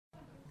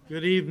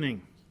Good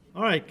evening.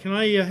 All right, can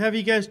I have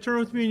you guys turn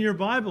with me in your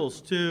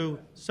Bibles to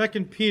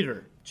 2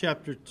 Peter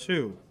chapter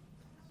 2.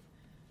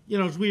 You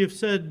know, as we have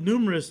said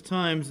numerous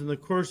times in the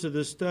course of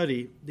this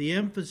study, the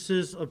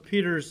emphasis of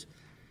Peter's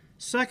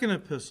second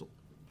epistle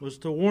was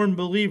to warn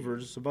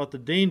believers about the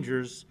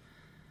dangers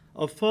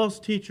of false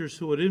teachers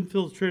who had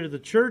infiltrated the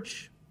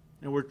church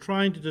and were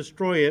trying to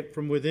destroy it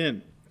from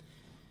within.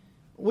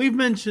 We've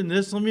mentioned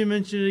this, let me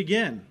mention it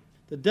again.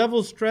 The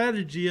devil's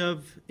strategy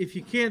of, if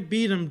you can't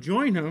beat him,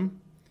 join him,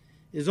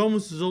 is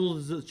almost as old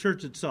as the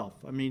church itself.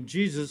 I mean,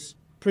 Jesus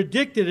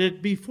predicted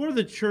it before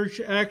the church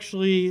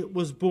actually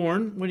was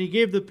born when he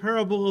gave the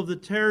parable of the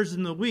tares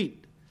and the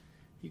wheat.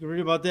 You can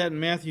read about that in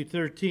Matthew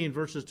 13,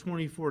 verses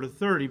 24 to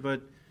 30.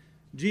 But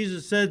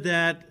Jesus said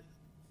that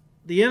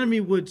the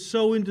enemy would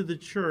sow into the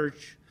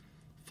church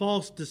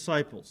false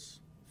disciples,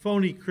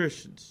 phony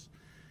Christians,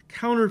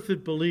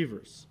 counterfeit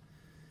believers.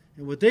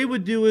 And what they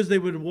would do is they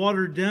would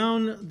water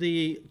down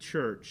the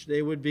church.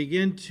 They would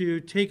begin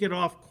to take it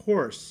off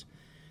course.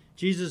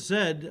 Jesus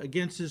said,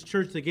 against his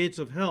church, the gates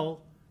of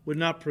hell would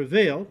not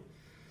prevail.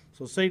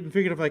 So Satan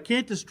figured, if I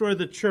can't destroy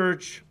the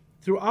church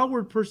through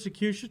outward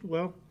persecution,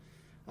 well,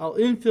 I'll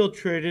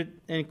infiltrate it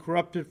and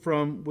corrupt it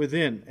from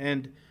within.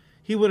 And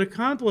he would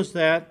accomplish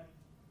that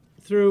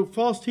through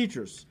false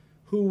teachers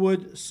who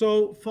would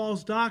sow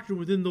false doctrine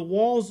within the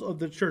walls of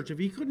the church. If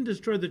he couldn't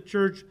destroy the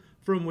church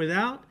from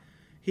without,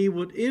 he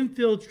would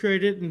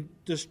infiltrate it and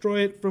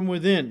destroy it from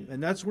within.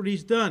 And that's what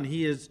he's done.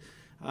 He has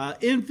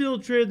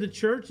infiltrated the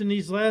church in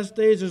these last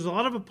days. There's a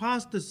lot of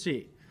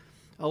apostasy.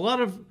 A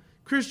lot of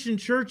Christian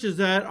churches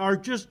that are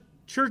just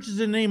churches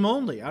in name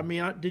only. I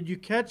mean, did you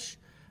catch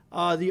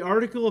the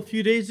article a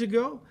few days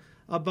ago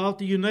about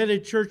the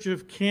United Church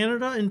of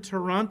Canada in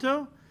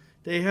Toronto?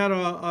 They have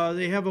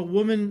a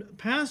woman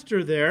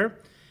pastor there,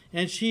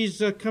 and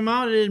she's come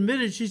out and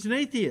admitted she's an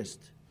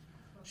atheist.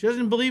 She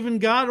doesn't believe in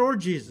God or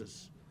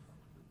Jesus.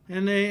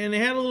 And they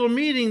had a little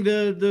meeting,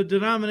 the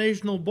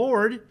denominational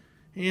board,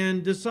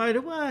 and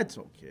decided, well, it's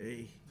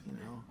okay, you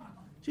know.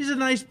 She's a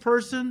nice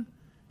person.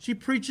 She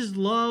preaches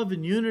love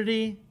and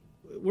unity.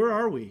 Where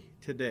are we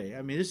today?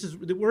 I mean,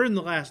 we're in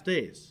the last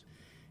days.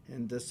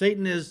 And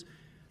Satan has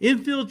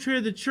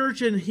infiltrated the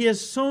church, and he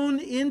has sown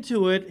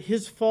into it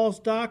his false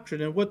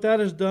doctrine. And what that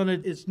has done,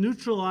 it's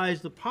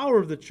neutralized the power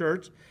of the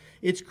church.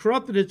 It's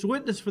corrupted its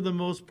witness for the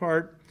most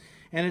part,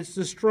 and it's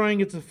destroying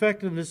its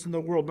effectiveness in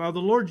the world. Now, the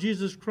Lord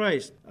Jesus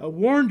Christ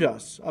warned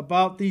us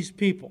about these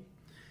people.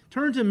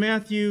 Turn to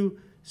Matthew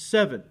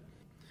 7.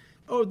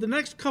 The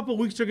next couple of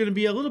weeks are going to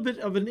be a little bit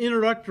of an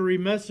introductory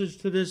message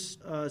to this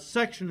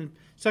section in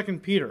 2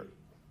 Peter.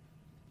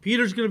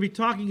 Peter's going to be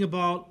talking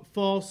about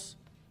false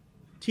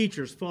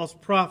teachers, false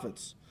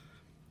prophets.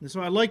 And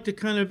so I'd like to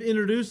kind of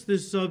introduce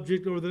this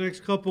subject over the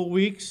next couple of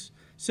weeks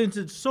since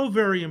it's so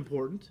very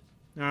important.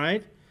 All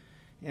right?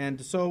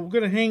 And so we're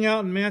going to hang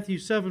out in Matthew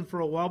 7 for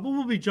a while, but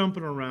we'll be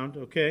jumping around,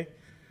 okay?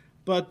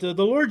 But the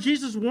Lord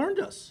Jesus warned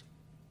us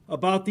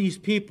about these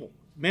people.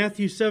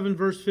 Matthew 7,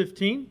 verse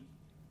 15,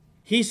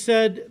 he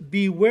said,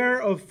 "Beware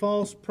of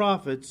false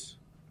prophets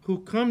who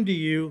come to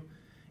you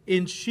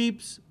in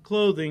sheep's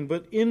clothing,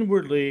 but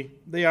inwardly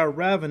they are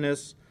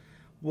ravenous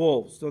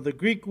wolves." So the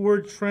Greek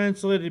word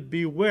translated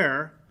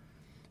beware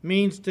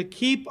means to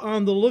keep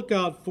on the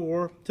lookout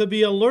for, to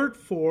be alert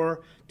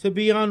for, to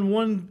be on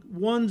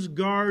one's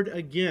guard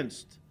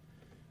against.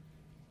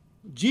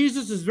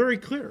 Jesus is very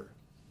clear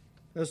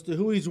as to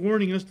who he's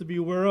warning us to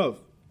beware of.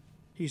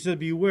 He said,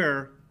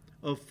 beware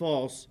of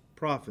false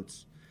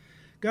prophets.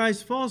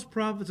 Guys, false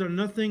prophets are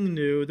nothing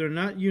new. They're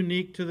not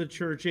unique to the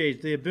church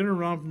age. They have been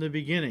around from the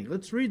beginning.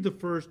 Let's read the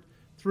first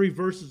 3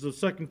 verses of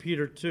 2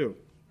 Peter 2.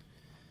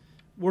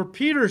 Where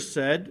Peter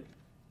said,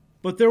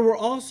 "But there were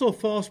also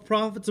false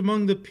prophets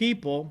among the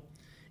people,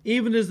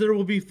 even as there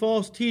will be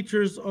false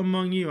teachers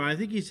among you." I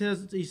think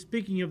he's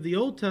speaking of the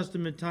Old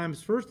Testament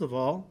times, first of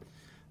all,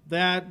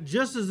 that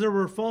just as there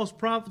were false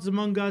prophets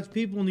among God's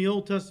people in the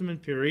Old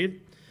Testament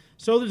period,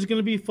 so there's going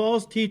to be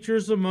false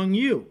teachers among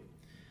you.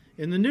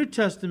 In the New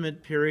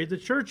Testament period, the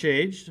church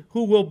age,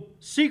 who will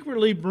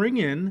secretly bring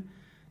in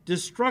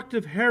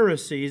destructive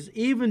heresies,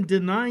 even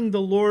denying the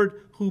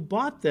Lord who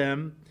bought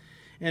them,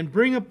 and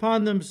bring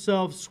upon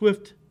themselves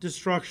swift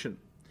destruction.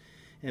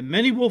 And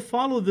many will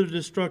follow their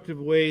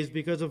destructive ways,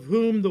 because of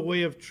whom the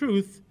way of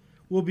truth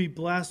will be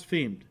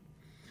blasphemed.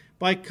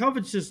 By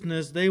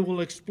covetousness they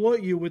will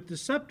exploit you with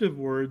deceptive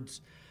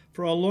words.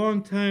 For a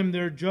long time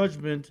their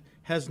judgment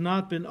has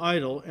not been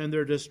idle, and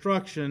their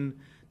destruction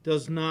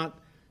does not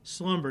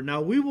slumber.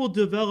 Now, we will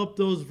develop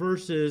those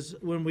verses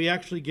when we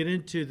actually get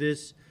into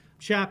this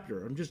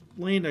chapter. I'm just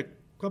laying a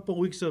couple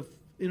weeks of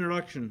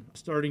introduction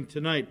starting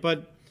tonight.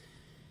 But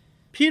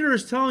Peter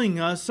is telling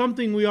us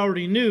something we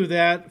already knew,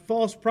 that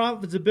false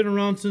prophets have been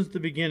around since the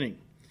beginning.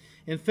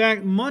 In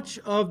fact, much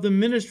of the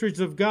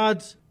ministries of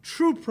God's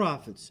true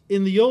prophets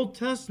in the Old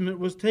Testament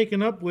was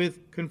taken up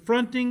with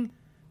confronting,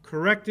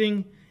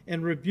 correcting,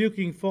 and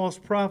rebuking false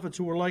prophets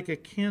who were like a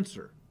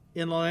cancer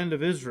in the land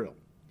of Israel.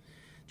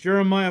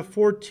 Jeremiah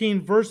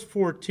 14, verse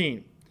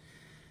 14.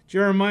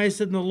 Jeremiah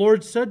said, "And the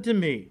Lord said to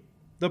me,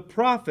 The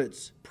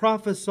prophets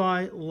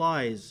prophesy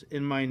lies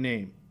in my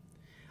name.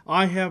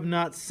 I have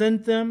not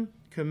sent them,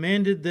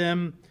 commanded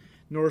them,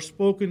 nor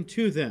spoken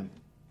to them.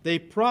 They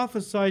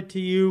prophesied to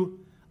you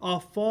a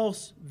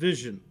false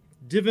vision,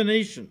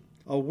 divination,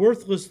 a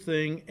worthless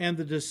thing, and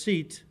the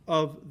deceit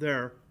of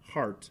their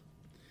heart.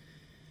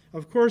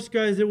 Of course,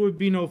 guys, there would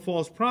be no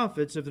false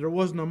prophets if there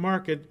wasn't a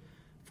market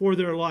for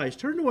their lies.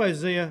 Turn to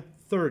Isaiah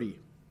 30. I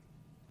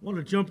want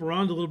to jump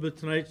around a little bit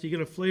tonight so you get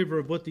a flavor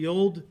of what the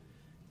Old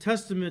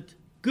Testament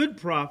good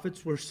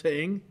prophets were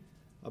saying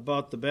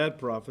about the bad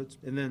prophets,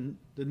 and then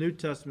the New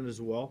Testament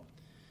as well.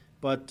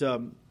 But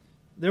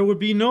there would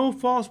be no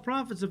false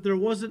prophets if there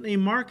wasn't a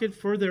market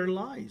for their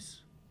lies.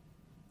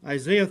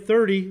 Isaiah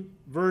 30,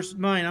 verse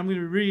 9. I'm going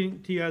to be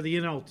reading to you out of the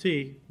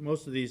NLT,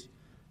 most of these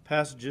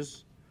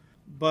passages.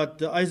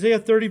 But Isaiah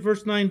 30,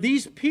 verse 9,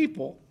 these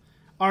people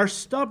are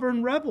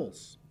stubborn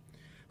rebels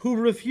who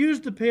refuse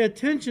to pay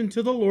attention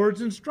to the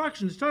Lord's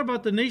instructions. Talk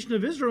about the nation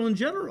of Israel in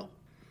general.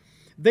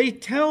 They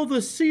tell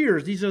the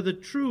seers, these are the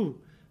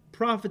true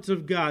prophets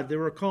of God. They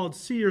were called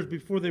seers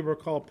before they were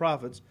called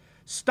prophets.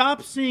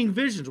 Stop seeing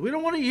visions. We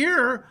don't want to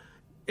hear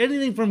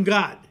anything from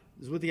God,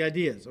 is what the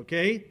idea is,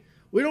 okay?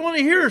 We don't want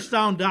to hear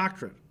sound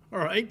doctrine, all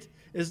right,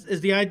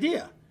 is the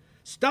idea.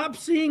 Stop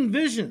seeing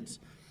visions.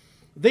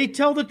 They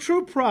tell the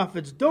true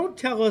prophets, don't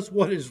tell us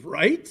what is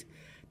right.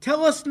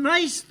 Tell us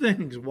nice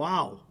things.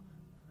 Wow.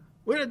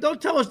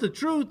 Don't tell us the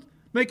truth.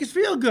 Make us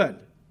feel good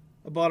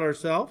about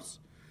ourselves.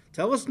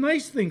 Tell us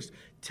nice things.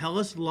 Tell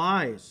us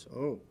lies.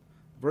 Oh,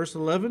 verse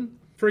 11.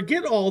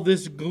 Forget all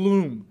this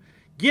gloom.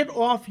 Get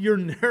off your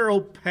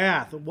narrow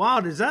path. Wow,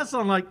 does that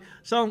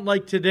sound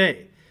like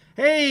today?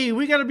 Hey,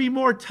 we got to be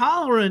more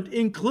tolerant,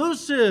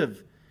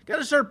 inclusive. Got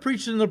to start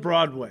preaching the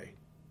Broadway,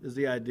 is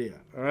the idea,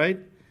 all right?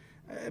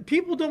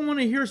 People don't want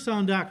to hear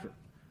sound doctrine.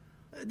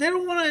 They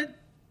don't want to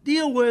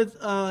deal with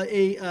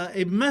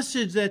a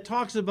message that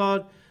talks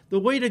about the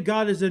way to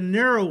God is a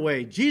narrow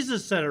way.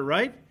 Jesus said it,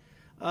 right?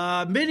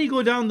 Many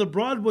go down the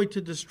broad way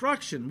to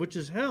destruction, which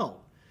is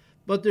hell.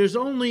 But there's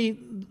only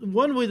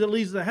one way that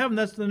leads to heaven.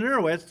 That's the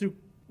narrow way. That's through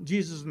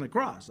Jesus and the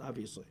cross,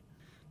 obviously.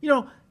 You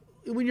know,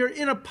 when you're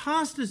in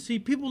apostasy,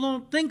 people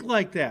don't think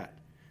like that.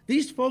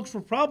 These folks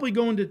were probably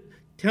going to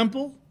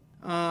temple.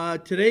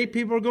 Today,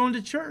 people are going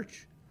to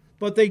church.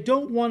 But they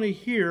don't want to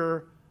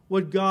hear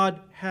what God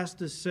has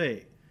to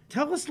say.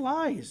 Tell us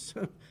lies.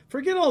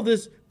 Forget all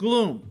this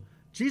gloom.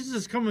 Jesus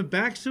is coming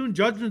back soon.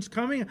 Judgment's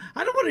coming.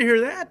 I don't want to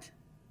hear that.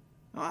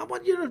 I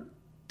want you to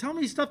tell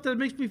me stuff that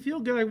makes me feel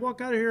good. I walk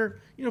out of here,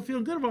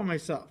 feeling good about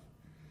myself.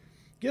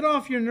 Get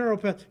off your narrow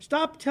path.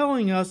 Stop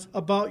telling us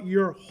about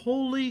your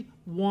Holy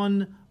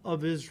One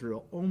of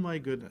Israel. Oh my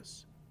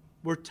goodness.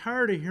 We're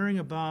tired of hearing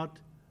about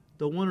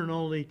the one and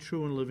only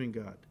true and living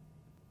God.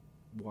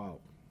 Wow.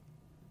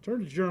 Turn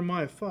to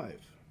Jeremiah 5.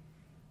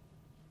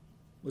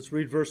 Let's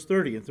read verse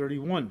 30 and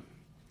 31.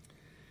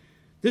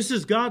 This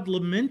is God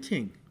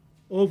lamenting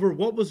over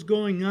what was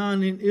going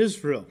on in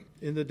Israel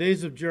in the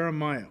days of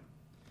Jeremiah.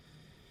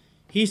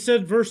 He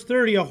said, verse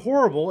 30, a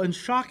horrible and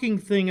shocking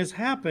thing has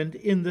happened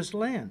in this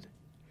land.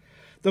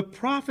 The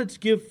prophets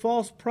give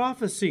false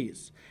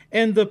prophecies,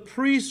 and the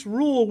priests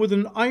rule with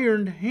an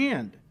iron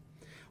hand.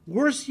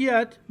 Worse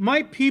yet,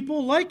 my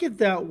people like it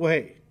that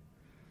way.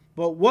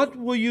 But what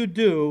will you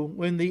do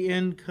when the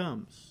end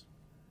comes?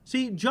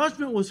 See,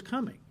 judgment was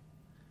coming.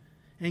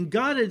 And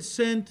God had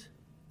sent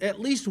at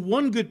least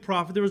one good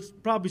prophet, there was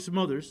probably some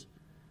others,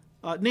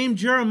 named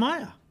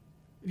Jeremiah.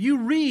 If you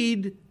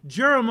read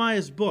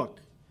Jeremiah's book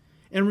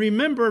and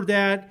remember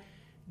that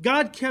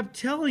God kept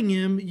telling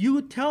him,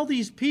 you tell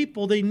these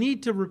people they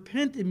need to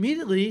repent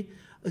immediately,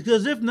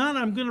 because if not,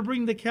 I'm going to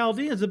bring the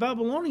Chaldeans, the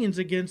Babylonians,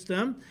 against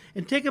them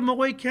and take them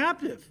away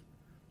captive.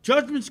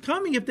 Judgment's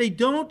coming if they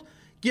don't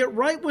get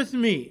right with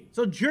me.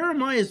 So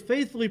Jeremiah is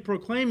faithfully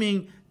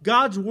proclaiming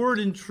God's word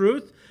in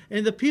truth,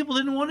 and the people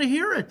didn't want to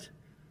hear it.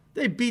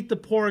 They beat the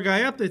poor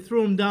guy up. They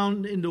threw him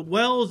down into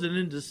wells and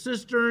into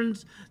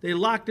cisterns. They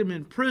locked him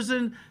in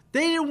prison.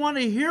 They didn't want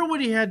to hear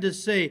what he had to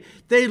say.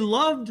 They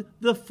loved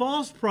the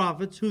false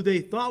prophets who they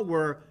thought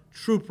were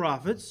true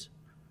prophets,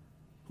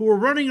 who were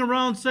running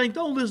around saying,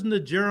 don't listen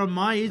to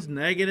Jeremiah, he's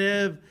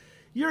negative.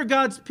 You're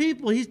God's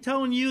people. He's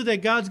telling you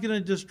that God's going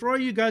to destroy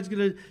you. God's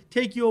going to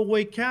take you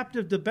away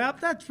captive to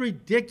Babylon. That's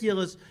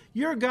ridiculous.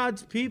 You're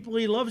God's people.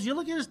 He loves you.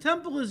 Look at his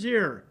temple is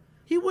here.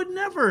 He would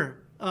never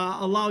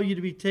allow you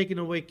to be taken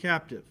away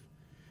captive.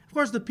 Of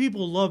course, the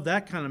people love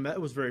that kind of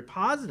it was very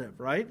positive,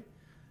 right?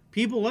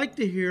 People like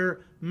to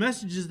hear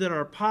messages that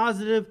are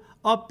positive,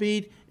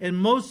 upbeat, and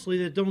mostly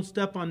that don't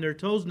step on their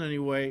toes in any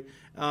way,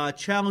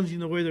 challenging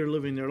the way they're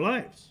living their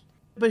lives.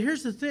 But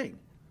here's the thing.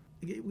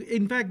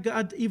 In fact,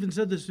 God even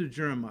said this to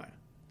Jeremiah.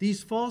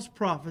 These false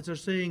prophets are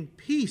saying,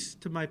 peace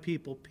to my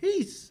people.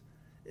 Peace.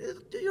 You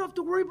don't have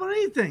to worry about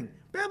anything.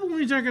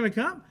 Babylonians aren't going to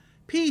come.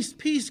 Peace,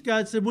 peace,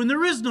 God said, when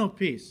there is no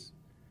peace.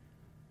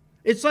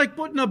 It's like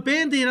putting a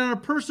Band-Aid on a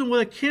person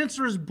with a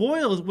cancerous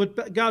boil is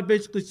what God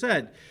basically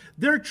said.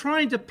 They're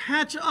trying to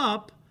patch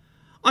up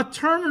a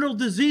terminal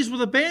disease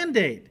with a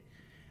Band-Aid.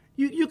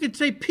 You could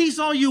say peace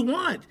all you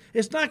want.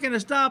 It's not going to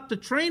stop the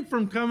train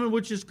from coming,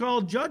 which is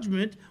called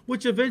judgment,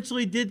 which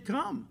eventually did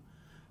come.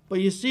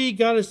 But you see,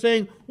 God is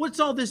saying, what's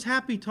all this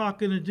happy talk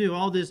going to do?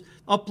 All this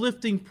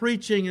uplifting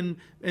preaching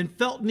and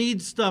felt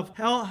needs stuff.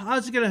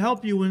 How's it going to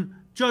help you when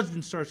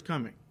judgment starts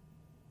coming?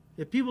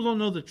 If people don't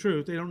know the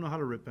truth, they don't know how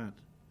to repent.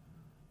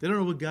 They don't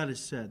know what God has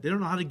said. They don't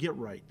know how to get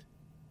right,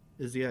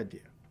 is the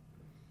idea.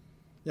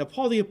 Now,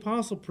 Paul the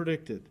Apostle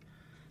predicted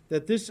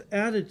that this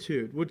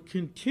attitude would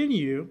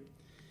continue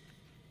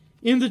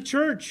in the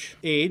church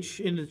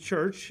age,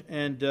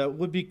 and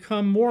would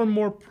become more and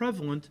more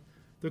prevalent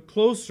the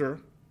closer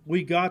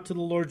we got to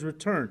the Lord's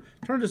return.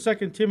 Turn to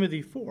 2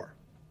 Timothy 4.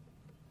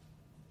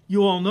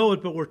 You all know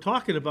it, but we're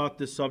talking about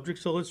this subject,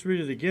 so let's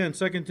read it again.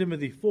 2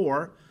 Timothy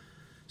 4,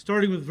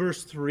 starting with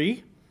verse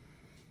 3.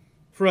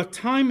 For a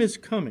time is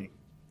coming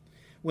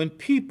when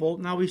people,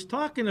 now he's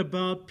talking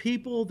about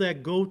people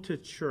that go to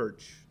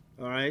church,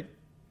 all right?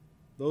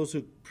 Those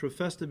who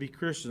profess to be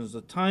Christians.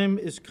 The time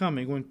is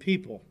coming when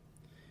people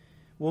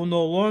will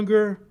no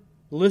longer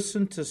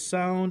listen to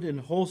sound and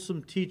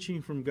wholesome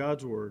teaching from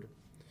God's word,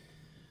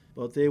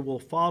 but they will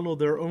follow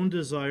their own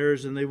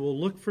desires, and they will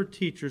look for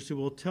teachers who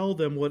will tell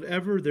them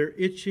whatever their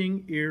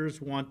itching ears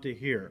want to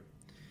hear.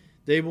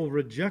 They will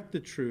reject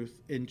the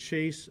truth and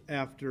chase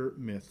after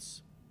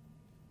myths.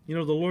 You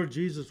know, the Lord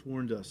Jesus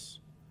warned us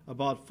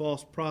about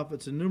false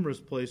prophets in numerous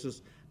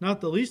places,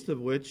 not the least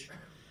of which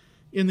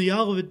in the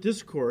Olivet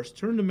Discourse.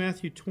 Turn to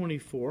Matthew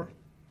 24,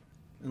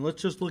 and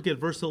let's just look at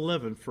verse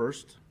 11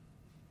 first,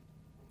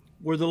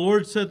 where the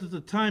Lord said that the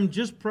time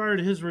just prior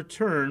to his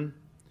return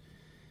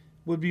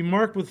would be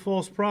marked with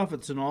false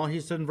prophets and all. He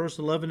said in verse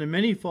 11, and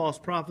many false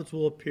prophets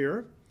will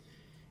appear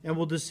and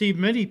will deceive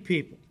many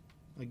people.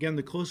 Again,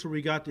 the closer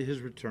we got to his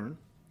return.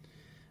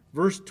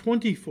 Verse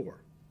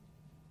 24,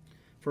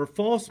 for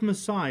false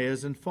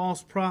messiahs and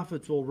false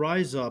prophets will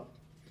rise up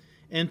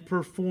and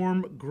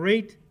perform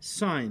great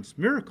signs,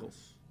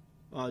 miracles,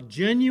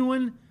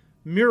 genuine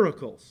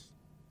miracles.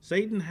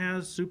 Satan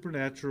has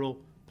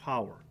supernatural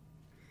power.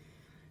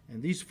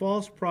 And these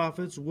false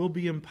prophets will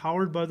be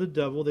empowered by the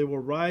devil. They will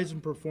rise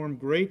and perform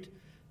great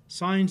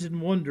signs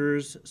and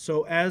wonders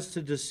so as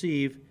to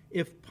deceive,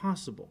 if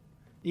possible,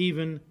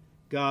 even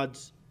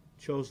God's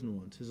chosen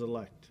ones, his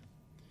elect.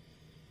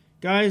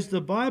 Guys, the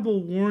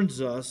Bible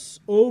warns us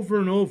over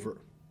and over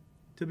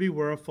to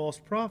beware of false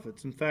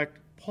prophets. In fact,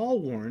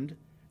 Paul warned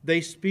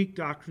they speak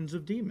doctrines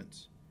of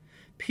demons.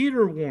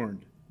 Peter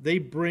warned they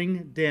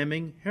bring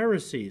damning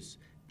heresies.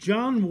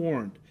 John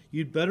warned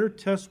you'd better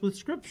test with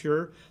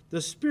Scripture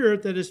the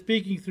spirit that is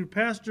speaking through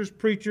pastors,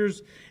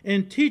 preachers,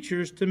 and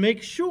teachers to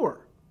make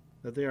sure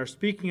that they are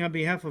speaking on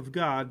behalf of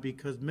God,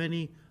 because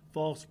many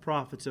false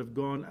prophets have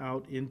gone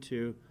out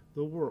into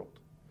the world.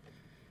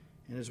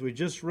 And as we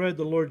just read,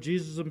 the Lord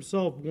Jesus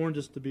himself warned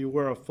us to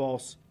beware of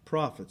false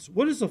prophets.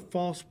 What is a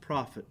false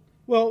prophet?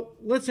 Well,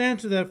 let's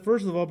answer that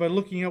first of all by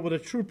looking at what a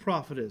true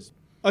prophet is.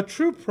 A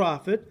true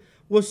prophet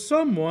was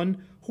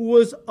someone who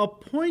was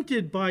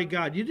appointed by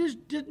God. You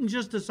didn't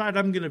just decide,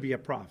 I'm going to be a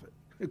prophet.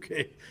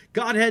 Okay,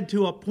 God had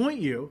to appoint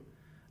you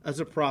as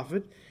a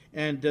prophet,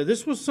 and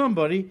this was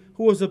somebody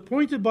who was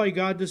appointed by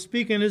God to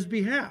speak on his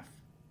behalf.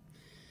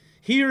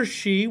 He or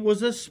she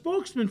was a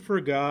spokesman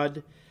for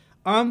God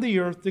on the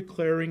earth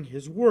declaring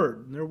his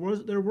word. And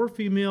there were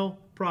female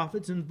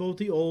prophets in both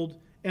the Old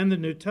and the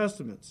New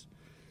Testaments.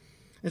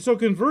 And so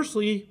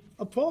conversely,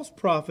 a false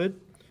prophet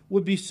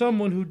would be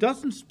someone who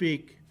doesn't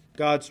speak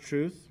God's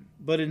truth,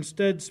 but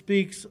instead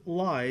speaks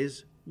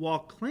lies while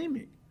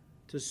claiming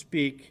to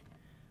speak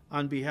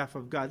on behalf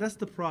of God. That's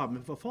the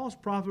problem. If a false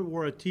prophet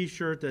wore a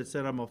t-shirt that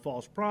said, I'm a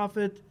false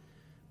prophet,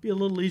 it'd be a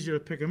little easier to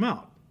pick him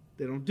out.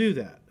 They don't do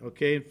that,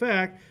 okay? In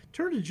fact,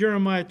 turn to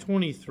Jeremiah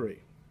 23.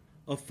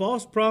 A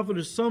false prophet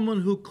is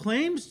someone who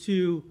claims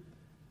to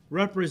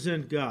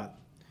represent God,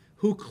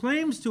 who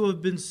claims to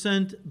have been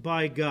sent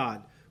by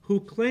God,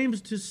 who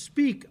claims to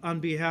speak on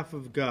behalf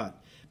of God,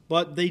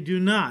 but they do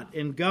not.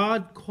 And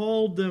God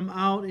called them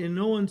out in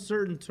no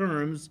uncertain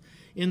terms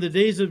in the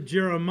days of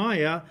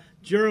Jeremiah.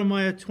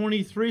 Jeremiah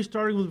 23,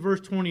 starting with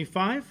verse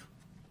 25.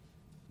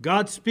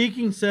 God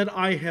speaking said,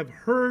 I have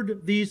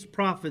heard these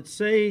prophets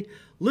say,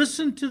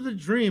 listen to the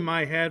dream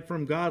I had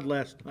from God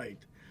last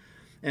night.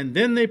 And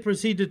then they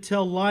proceed to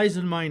tell lies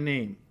in my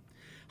name.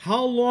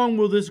 How long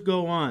will this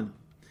go on?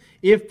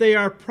 If they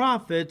are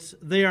prophets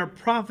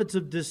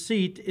of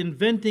deceit,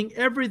 inventing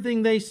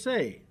everything they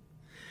say.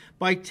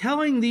 By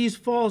telling these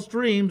false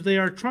dreams, they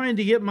are trying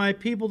to get my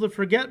people to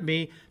forget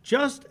me,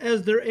 just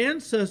as their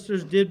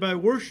ancestors did by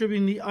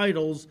worshiping the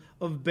idols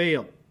of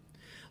Baal.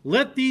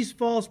 Let these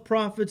false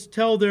prophets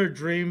tell their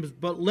dreams,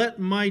 but let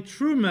my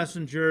true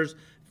messengers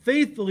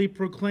faithfully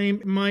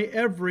proclaim my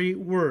every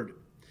word.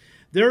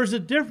 There is a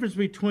difference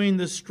between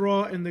the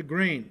straw and the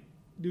grain.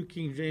 New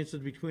King James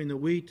says between the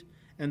wheat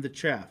and the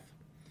chaff.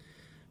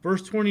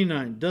 Verse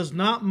 29, does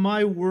not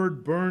my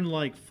word burn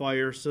like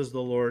fire, says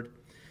the Lord?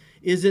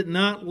 Is it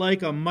not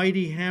like a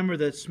mighty hammer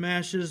that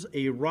smashes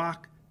a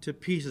rock to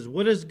pieces?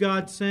 What is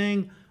God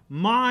saying?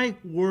 My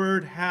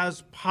word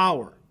has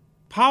power.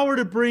 power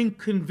to bring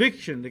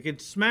conviction, that can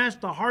smash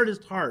the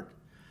hardest heart,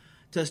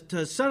 to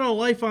set a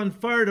life on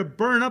fire, to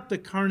burn up the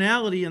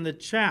carnality and the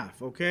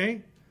chaff,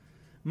 okay?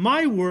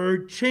 My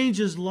word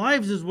changes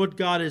lives is what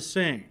God is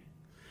saying.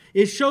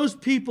 It shows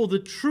people the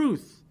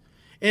truth,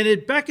 and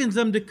it beckons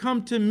them to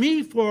come to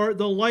me for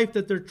the life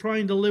that they're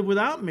trying to live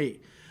without me.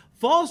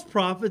 False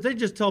prophets, they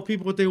just tell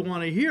people what they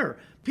want to hear.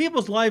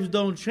 People's lives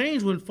don't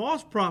change when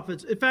false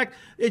prophets, in fact,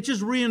 it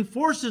just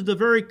reinforces the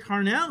very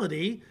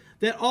carnality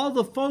that all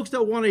the folks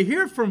that want to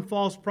hear from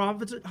false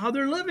prophets, how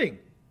they're living.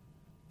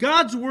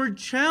 God's word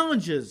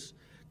challenges.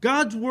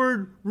 God's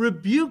word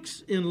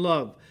rebukes in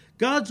love.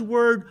 God's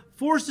word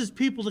forces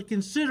people to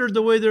consider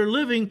the way they're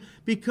living,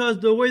 because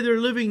the way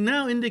they're living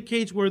now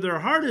indicates where their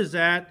heart is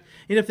at.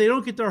 And if they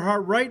don't get their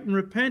heart right and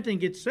repent and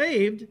get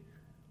saved,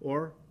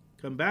 or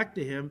come back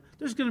to Him,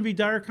 there's going to be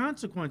dire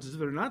consequences. If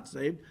they're not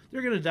saved,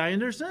 they're going to die in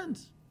their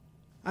sins.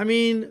 I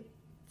mean,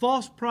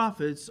 false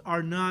prophets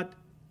are not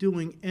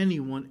doing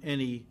anyone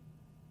any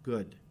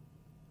good.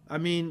 I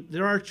mean,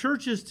 there are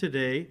churches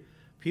today,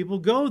 people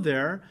go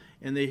there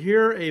and they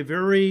hear a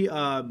very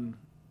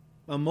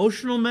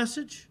emotional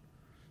message,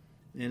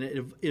 and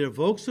it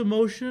evokes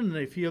emotion, and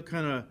they feel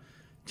kind of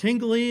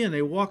tingly, and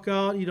they walk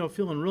out,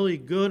 feeling really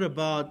good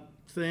about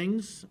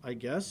things, I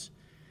guess,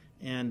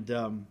 and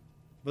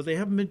but they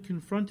haven't been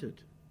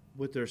confronted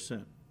with their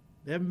sin.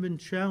 They haven't been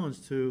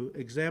challenged to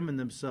examine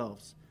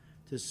themselves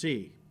to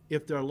see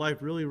if their life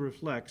really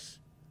reflects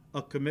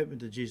a commitment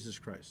to Jesus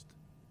Christ.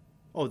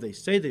 Oh, they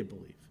say they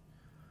believe,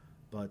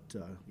 but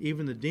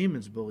even the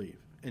demons believe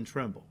and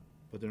tremble,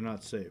 but they're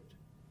not saved.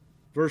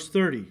 Verse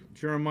 30,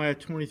 Jeremiah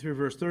 23,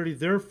 verse 30,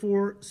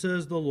 "Therefore,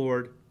 says the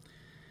Lord,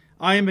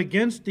 I am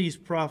against these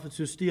prophets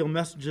who steal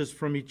messages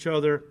from each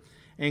other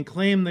and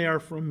claim they are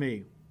from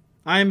me.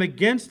 I am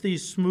against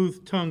these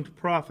smooth-tongued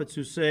prophets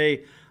who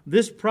say,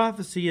 this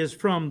prophecy is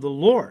from the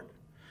Lord.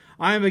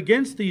 I am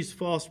against these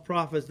false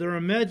prophets. Their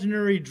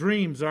imaginary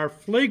dreams are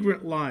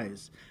flagrant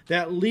lies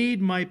that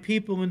lead my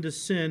people into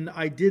sin.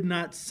 I did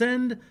not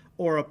send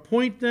or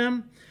appoint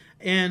them,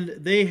 and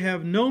they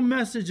have no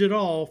message at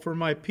all for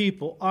my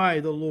people.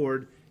 I, the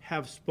Lord,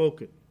 have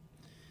spoken."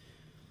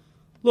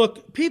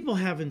 Look, people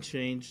haven't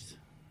changed,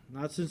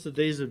 not since the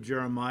days of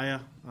Jeremiah,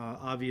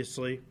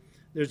 obviously.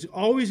 There's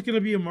always going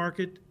to be a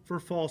market for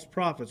false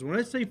prophets. When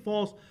I say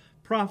false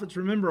prophets,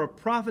 remember, a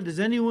prophet is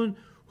anyone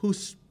who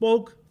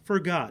spoke for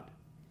God.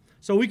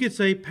 So we could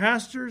say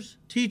pastors,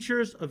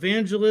 teachers,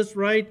 evangelists,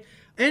 right?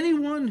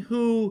 Anyone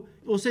who,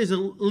 we'll say, is a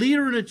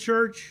leader in a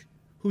church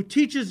who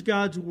teaches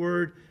God's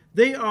word,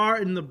 they are,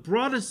 in the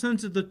broadest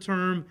sense of the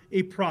term,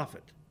 a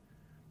prophet,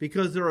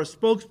 because they're a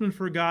spokesman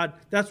for God.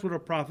 That's what a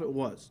prophet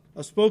was,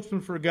 a spokesman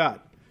for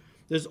God.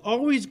 There's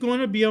always going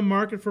to be a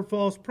market for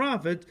false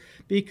prophets,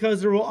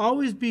 because there will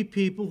always be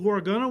people who are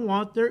going to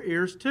want their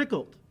ears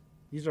tickled.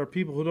 These are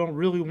people who don't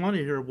really want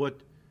to hear what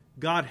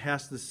God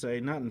has to say,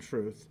 not in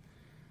truth,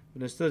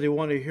 but instead they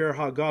want to hear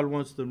how God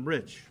wants them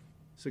rich,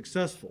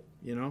 successful,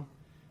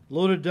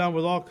 loaded down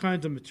with all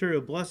kinds of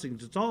material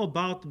blessings. It's all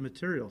about the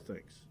material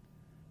things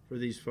for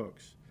these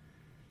folks.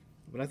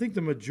 But I think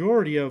the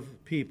majority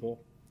of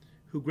people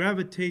who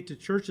gravitate to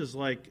churches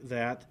like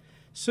that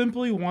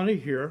simply want to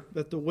hear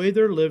that the way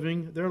they're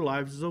living their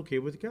lives is okay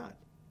with God,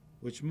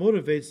 which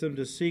motivates them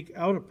to seek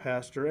out a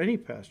pastor, any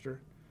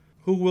pastor,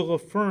 who will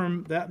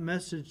affirm that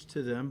message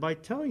to them by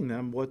telling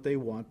them what they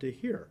want to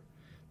hear.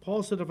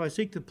 Paul said, if I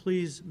seek to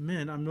please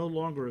men, I'm no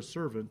longer a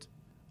servant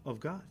of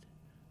God.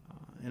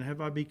 And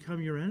have I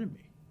become your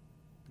enemy?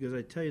 Because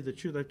I tell you the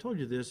truth, I told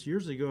you this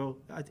years ago.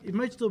 It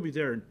might still be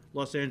there in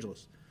Los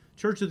Angeles.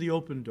 Church of the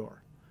Open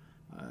Door.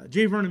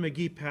 J. Vernon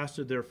McGee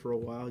pastored there for a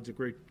while. He's a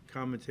great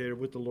commentator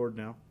with the Lord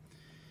now.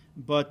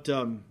 But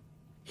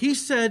he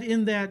said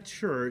in that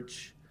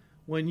church,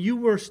 when you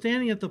were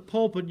standing at the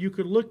pulpit, you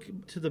could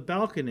look to the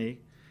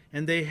balcony,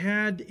 and they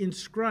had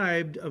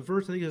inscribed a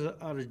verse, I think it was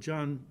out of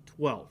John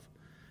 12,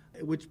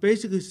 which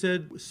basically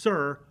said,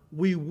 "Sir,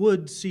 we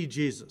would see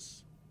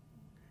Jesus."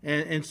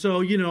 And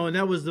so, and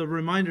that was the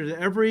reminder to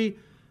every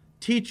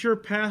teacher,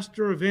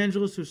 pastor,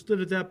 evangelist who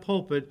stood at that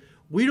pulpit,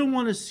 we don't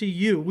want to see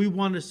you, we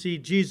want to see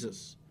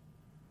Jesus.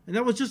 And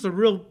that was just a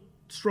real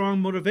strong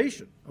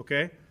motivation,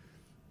 okay?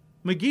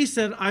 McGee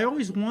said, I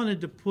always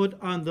wanted to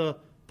put on the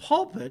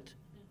pulpit,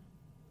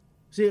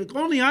 see,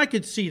 only I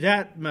could see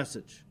that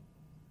message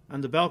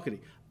on the balcony,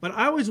 but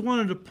I always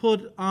wanted to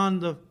put on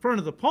the front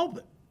of the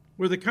pulpit,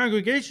 where the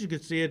congregation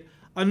could see it,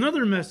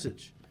 another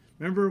message.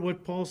 Remember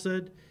what Paul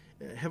said?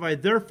 Have I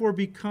therefore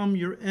become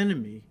your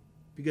enemy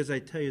because I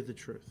tell you the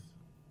truth?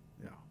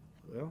 Yeah,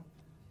 well,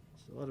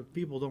 a lot of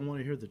people don't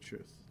want to hear the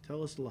truth.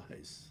 Tell us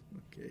lies,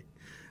 okay?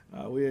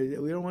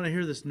 We don't want to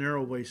hear this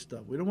narrow way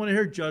stuff. We don't want to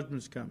hear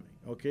judgments coming,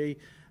 okay?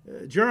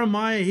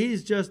 Jeremiah,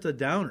 he's just a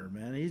downer,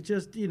 man. He's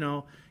just,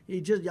 when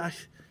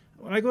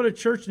I go to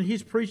church and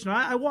he's preaching,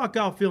 I walk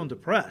out feeling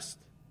depressed.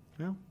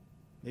 Well,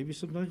 maybe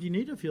sometimes you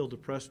need to feel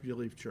depressed when you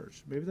leave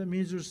church. Maybe that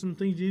means there's some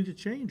things you need to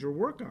change or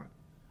work on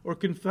or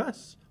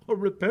confess or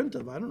repent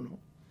of. I don't know.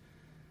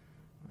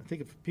 I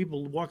think if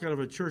people walk out of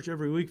a church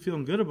every week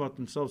feeling good about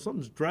themselves,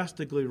 something's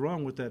drastically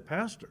wrong with that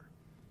pastor.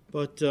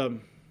 But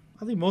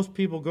I think most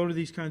people go to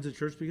these kinds of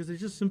churches because they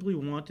just simply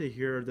want to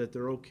hear that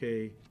they're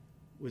okay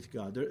with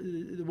God.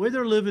 The way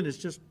they're living is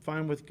just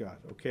fine with God,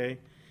 okay?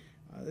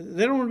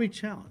 They don't want to be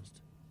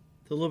challenged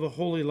to live a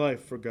holy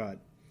life for God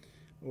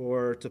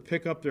or to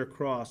pick up their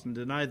cross and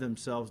deny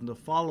themselves and to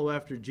follow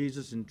after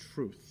Jesus in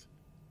truth.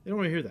 They don't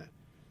want to hear that.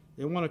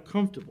 They want a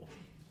comfortable,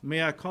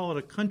 may I call it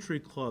a country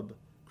club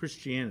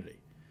Christianity.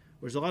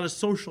 There's a lot of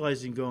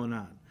socializing going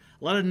on,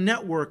 a lot of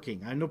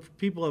networking. I know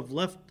people have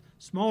left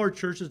smaller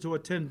churches to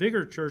attend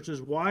bigger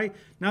churches. Why?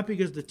 Not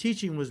because the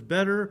teaching was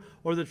better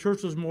or the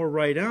church was more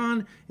right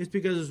on. It's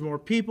because there's more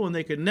people and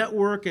they could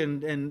network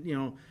and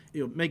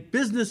make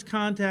business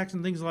contacts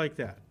and things like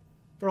that.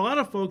 For a lot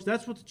of folks,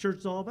 that's what the church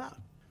is all about.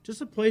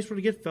 Just a place where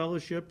to get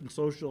fellowship and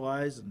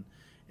socialize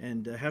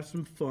and have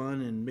some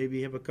fun and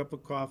maybe have a cup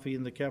of coffee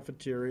in the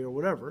cafeteria or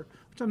whatever,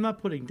 which I'm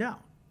not putting down.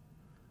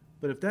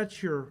 But if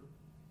that's your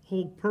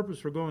whole purpose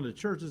for going to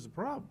church, it's a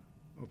problem,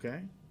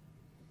 okay?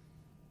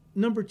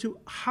 Number two,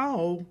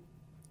 how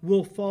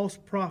will false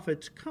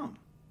prophets come?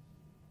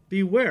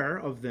 Beware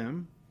of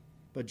them.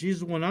 But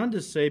Jesus went on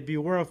to say,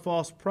 beware of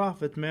false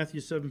prophets,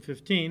 Matthew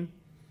 7:15,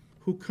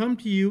 who come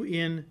to you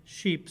in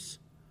sheep's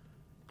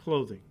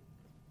clothing.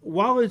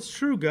 While it's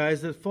true,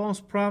 guys, that false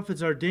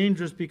prophets are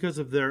dangerous because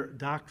of their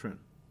doctrine,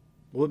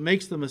 what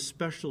makes them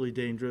especially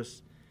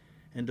dangerous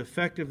and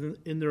effective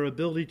in their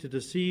ability to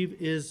deceive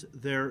is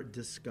their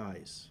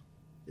disguise.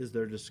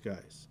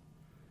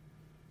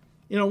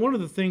 One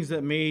of the things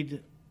that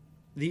made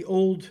the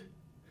old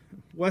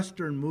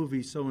Western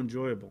movies so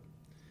enjoyable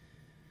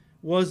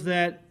was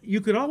that you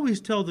could always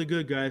tell the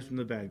good guys from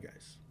the bad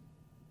guys.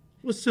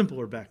 It was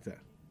simpler back then,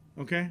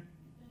 okay?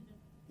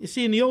 You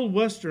see, in the old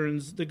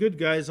Westerns, the good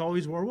guys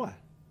always wore what?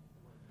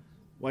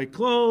 White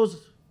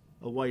clothes,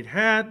 a white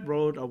hat,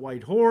 rode a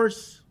white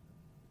horse.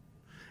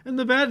 And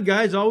the bad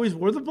guys always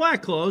wore the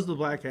black clothes, the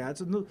black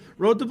hats, and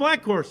rode the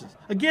black horses.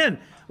 Again,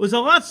 it was a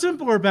lot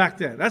simpler back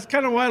then. That's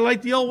kind of why I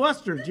like the old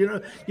Westerns.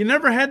 You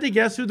never had to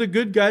guess who the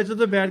good guys or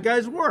the bad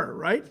guys were,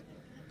 right?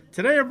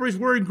 Today, everybody's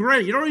wearing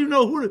gray. You don't even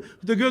know who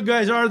the good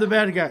guys are or the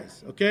bad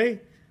guys,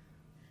 okay?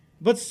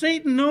 But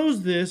Satan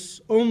knows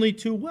this only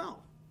too well.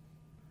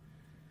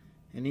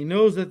 And he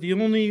knows that the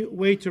only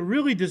way to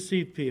really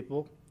deceive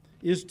people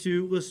is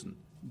to, listen,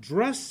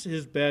 dress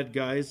his bad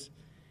guys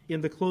in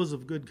the clothes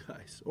of good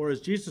guys. Or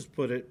as Jesus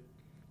put it,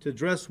 to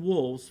dress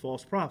wolves,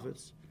 false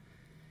prophets,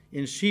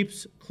 in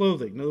sheep's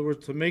clothing. In other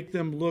words, to make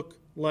them look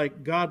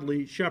like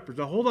godly shepherds.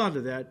 Now hold on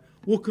to that.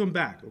 We'll come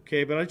back,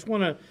 okay? But I just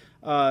want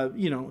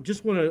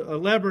to,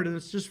 elaborate on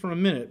this just for a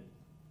minute.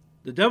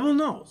 The devil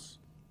knows.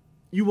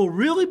 You will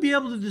really be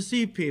able to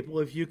deceive people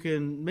if you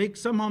can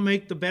somehow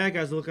make the bad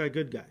guys look like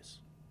good guys.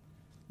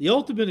 The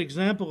ultimate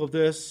example of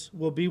this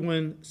will be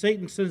when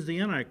Satan sends the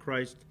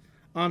Antichrist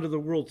onto the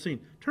world scene.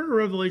 Turn to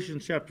Revelation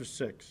chapter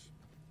 6.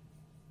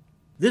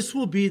 This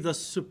will be the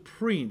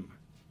supreme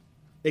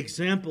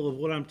example of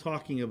what I'm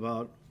talking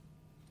about.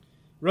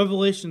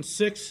 Revelation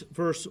 6,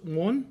 verse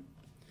 1.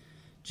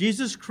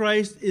 Jesus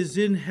Christ is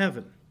in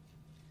heaven,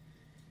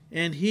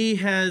 and he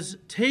has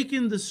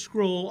taken the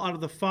scroll out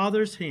of the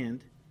Father's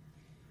hand,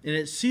 and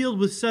it's sealed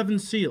with 7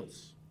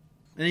 seals.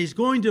 And he's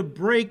going to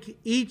break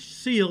each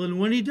seal, and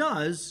when he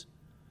does,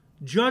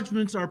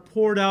 judgments are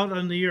poured out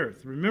on the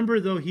earth. Remember,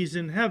 though, he's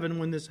in heaven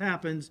when this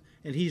happens,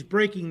 and he's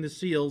breaking the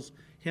seals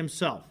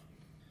himself.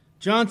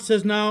 John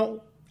says,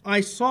 now, I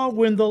saw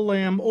when the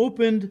Lamb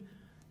opened,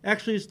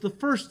 actually it's the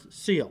first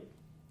seal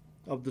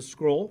of the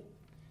scroll,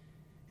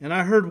 and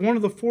I heard one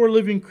of the 4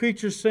 living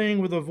creatures saying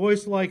with a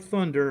voice like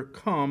thunder,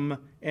 come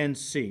and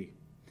see.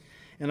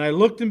 And I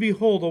looked, and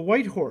behold, a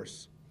white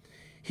horse.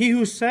 He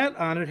who sat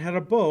on it had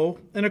a bow,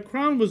 and a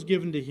crown was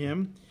given to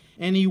him,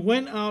 and he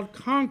went out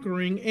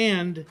conquering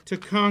and to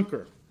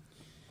conquer.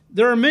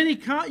 There are many,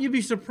 you'd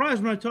be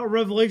surprised when I tell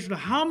Revelation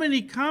how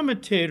many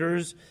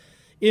commentators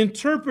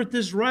interpret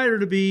this rider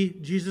to be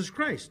Jesus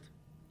Christ.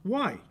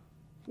 Why?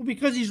 Well,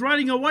 because he's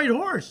riding a white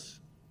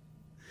horse.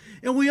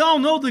 And we all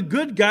know the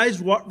good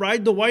guys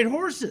ride the white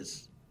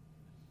horses.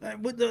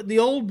 The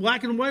old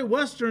black and white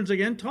Westerns,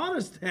 again, taught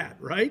us that,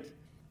 right?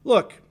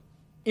 Look,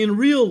 in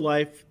real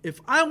life, if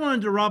I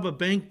wanted to rob a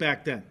bank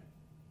back then,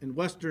 in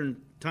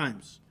Western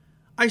times,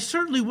 I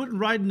certainly wouldn't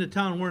ride into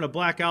town wearing a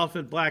black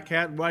outfit, black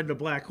hat, and riding a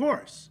black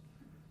horse.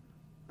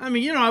 I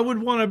mean, I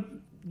would want to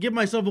give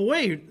myself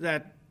away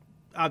that,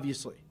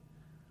 obviously.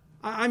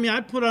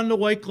 I'd put on the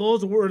white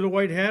clothes, wear the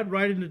white hat,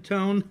 ride into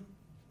town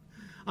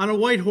on a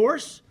white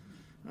horse,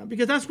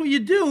 because that's what you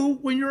do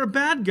when you're a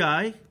bad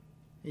guy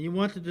and you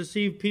want to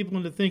deceive people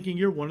into thinking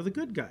you're one of the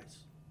good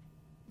guys.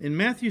 In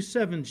Matthew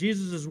 7,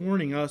 Jesus is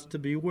warning us to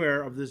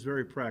beware of this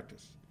very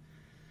practice,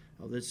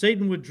 that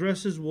Satan would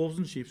dress his wolves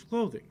in sheep's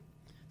clothing,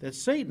 that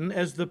Satan,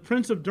 as the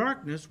prince of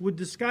darkness, would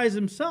disguise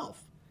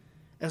himself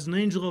as an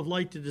angel of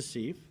light to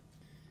deceive,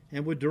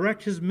 and would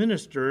direct his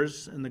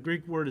ministers, and the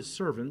Greek word is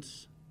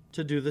servants,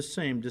 to do the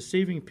same,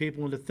 deceiving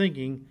people into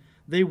thinking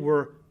they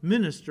were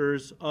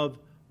ministers of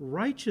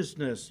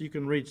righteousness. You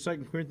can read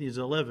 2 Corinthians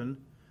 11,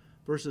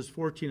 verses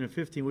 14 and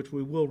 15, which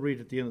we will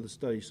read at the end of the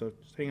study, so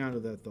just hang on to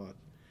that thought.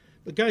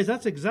 But guys,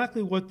 that's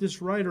exactly what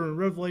this writer in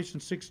Revelation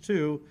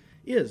 6:2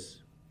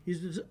 is.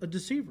 He's a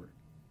deceiver,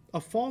 a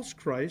false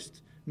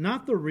Christ,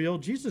 not the real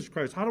Jesus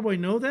Christ. How do I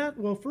know that?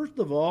 Well, first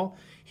of all,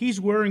 he's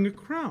wearing a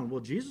crown. Well,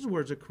 Jesus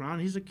wears a crown.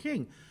 He's a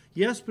king.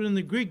 Yes, but in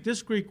the Greek,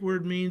 this Greek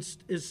word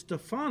is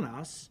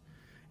Stephanos,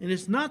 and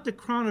it's not the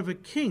crown of a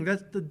king.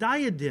 That's the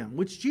diadem,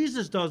 which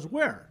Jesus does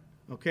wear,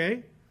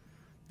 okay?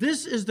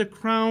 This is the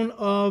crown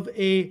of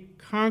a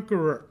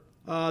conqueror,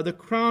 the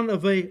crown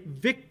of a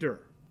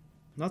victor,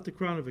 not the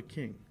crown of a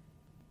king.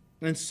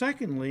 And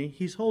secondly,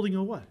 he's holding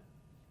a what?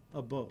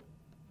 A bow.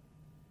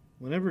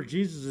 Whenever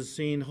Jesus is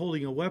seen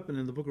holding a weapon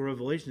in the book of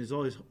Revelation, he's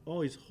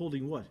always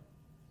holding what?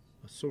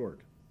 A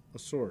sword. A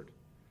sword.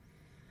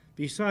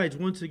 Besides,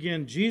 once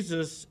again,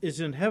 Jesus is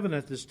in heaven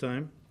at this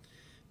time,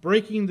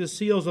 breaking the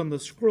seals on the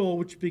scroll,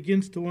 which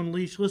begins to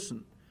unleash,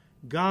 listen,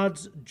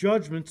 God's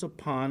judgments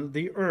upon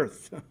the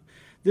earth.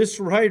 This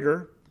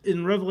writer,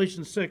 in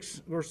Revelation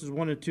 6, verses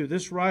 1 and 2,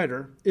 this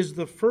writer is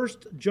the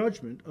first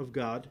judgment of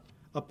God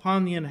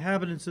upon the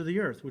inhabitants of the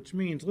earth, which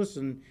means,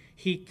 listen,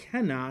 he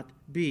cannot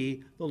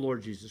be the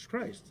Lord Jesus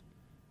Christ.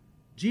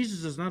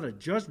 Jesus is not a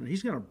judgment.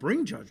 He's going to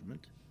bring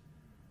judgment,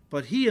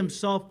 but he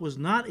himself was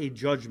not a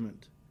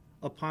judgment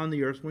upon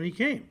the earth when he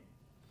came.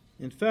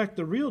 In fact,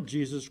 the real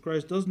Jesus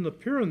Christ doesn't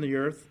appear on the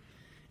earth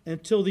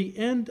until the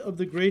end of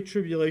the Great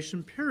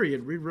Tribulation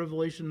period. Read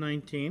Revelation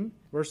 19,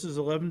 verses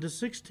 11 to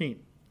 16.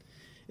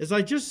 As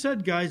I just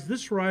said, guys,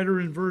 this writer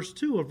in verse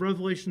 2 of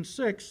Revelation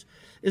 6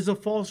 is a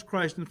false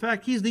Christ. In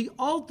fact, he's the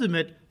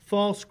ultimate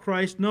false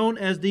Christ, known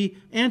as the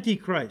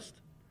Antichrist,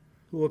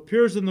 who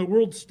appears on the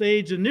world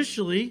stage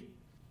initially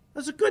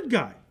as a good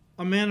guy,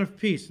 a man of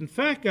peace. In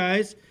fact,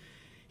 guys,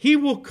 he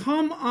will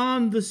come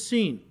on the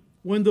scene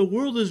when the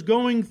world is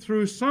going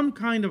through some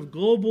kind of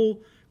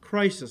global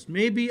crisis,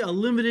 maybe a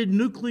limited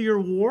nuclear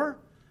war,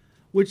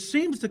 which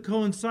seems to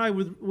coincide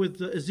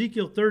with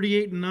Ezekiel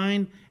 38 and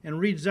 9 and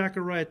read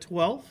Zechariah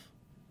 12.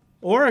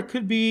 Or it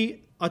could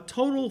be a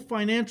total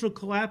financial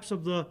collapse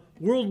of the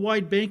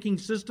worldwide banking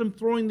system,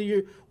 throwing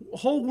the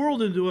whole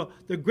world into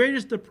the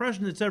greatest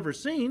depression it's ever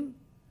seen,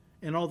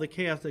 and all the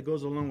chaos that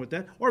goes along with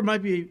that. Or it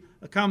might be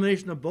a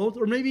combination of both,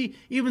 or maybe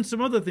even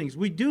some other things.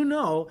 We do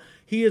know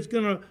he is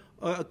going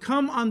to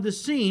come on the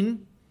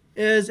scene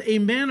as a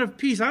man of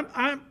peace.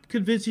 I'm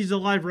convinced he's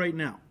alive right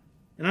now.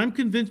 And I'm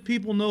convinced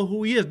people know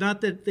who he is.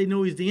 Not that they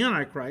know he's the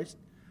Antichrist.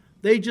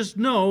 They just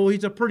know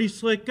he's a pretty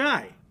slick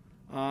guy.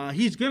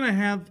 He's going to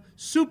have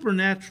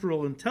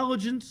supernatural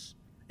intelligence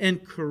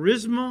and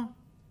charisma,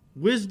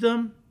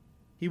 wisdom.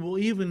 He will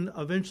even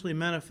eventually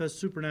manifest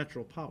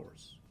supernatural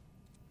powers.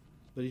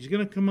 But he's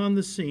going to come on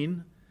the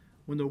scene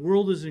when the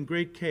world is in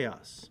great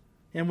chaos.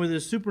 And with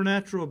his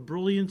supernatural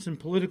brilliance and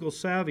political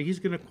savvy, he's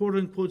going to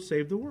quote-unquote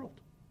save the world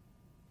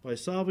by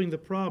solving the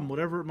problem,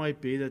 whatever it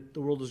might be that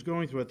the world is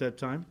going through at that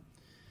time,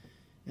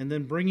 and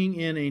then bringing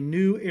in a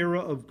new era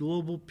of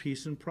global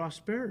peace and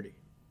prosperity.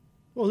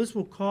 Well, this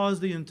will cause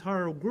the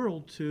entire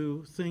world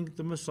to think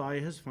the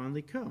Messiah has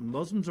finally come.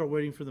 Muslims are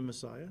waiting for the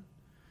Messiah.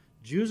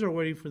 Jews are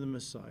waiting for the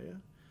Messiah.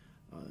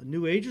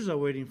 New Agers are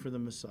waiting for the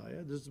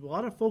Messiah. There's a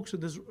lot of folks in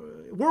this.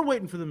 We're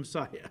waiting for the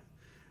Messiah.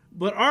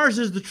 But ours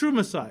is the true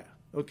Messiah,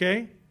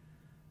 okay?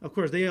 Of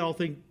course, they all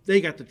think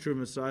they got the true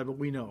Messiah, but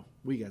we know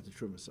we got the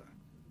true Messiah.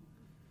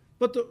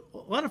 But a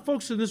lot of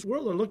folks in this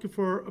world are looking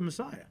for a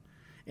Messiah.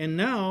 And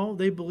now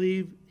they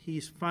believe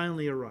he's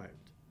finally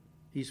arrived.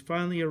 He's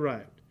finally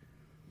arrived.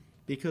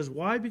 Because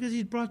why? Because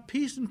he's brought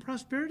peace and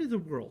prosperity to the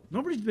world.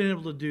 Nobody's been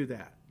able to do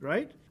that,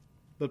 right?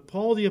 But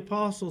Paul the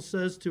Apostle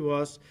says to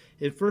us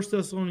in 1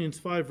 Thessalonians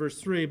 5, verse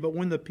 3, but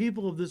when the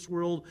people of this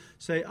world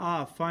say,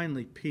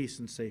 finally, peace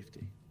and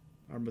safety.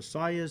 Our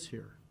Messiah is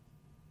here.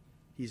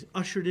 He's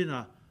ushered in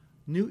a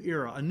new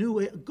era, a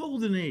new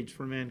golden age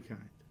for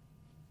mankind.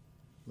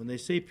 When they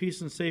say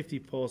peace and safety,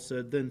 Paul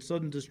said, then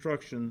sudden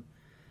destruction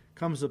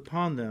comes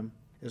upon them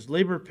as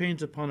labor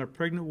pains upon a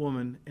pregnant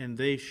woman, and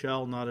they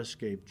shall not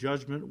escape.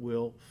 Judgment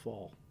will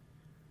fall.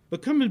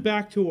 But coming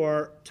back to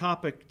our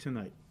topic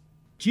tonight,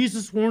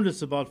 Jesus warned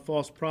us about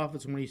false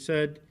prophets when he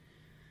said,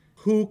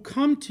 who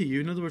come to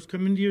you, in other words,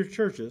 come into your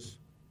churches,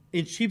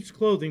 in sheep's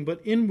clothing,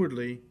 but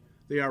inwardly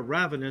they are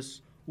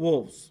ravenous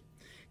wolves.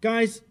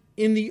 Guys,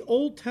 in the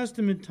Old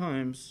Testament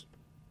times,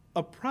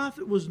 a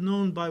prophet was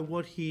known by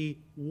what he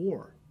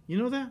wore. You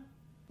know that?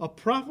 A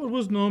prophet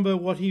was known by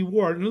what he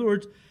wore. In other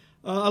words,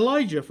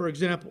 Elijah, for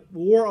example,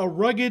 wore a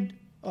rugged,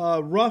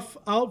 rough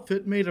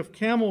outfit made of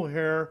camel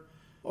hair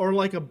or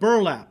like a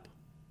burlap.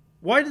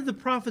 Why did the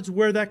prophets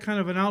wear that kind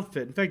of an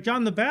outfit? In fact,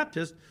 John the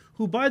Baptist,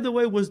 who, by the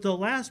way, was the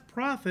last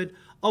prophet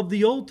of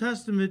the Old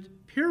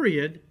Testament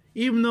period,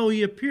 even though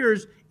he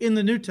appears in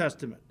the New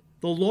Testament.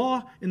 The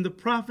law and the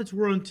prophets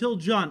were until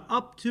John,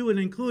 up to and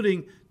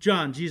including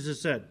John,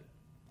 Jesus said.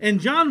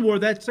 And John wore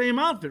that same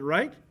outfit,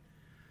 right?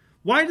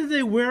 Why did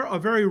they wear a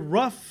very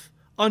rough,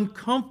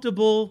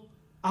 uncomfortable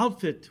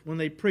outfit when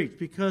they preached?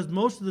 Because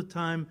most of the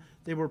time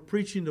they were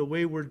preaching to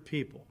wayward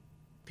people.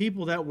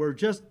 People that were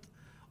just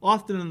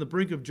often on the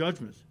brink of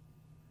judgment.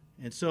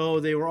 And so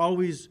they were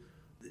always,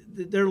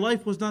 their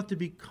life was not to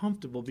be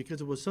comfortable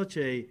because it was such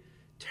a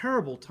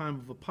terrible time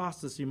of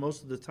apostasy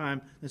most of the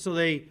time. And so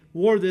they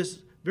wore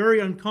this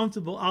very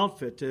uncomfortable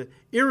outfit to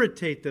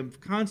irritate them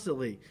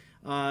constantly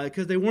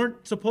because they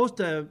weren't supposed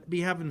to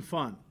be having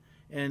fun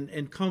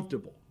and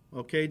comfortable.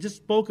 Okay, just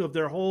spoke of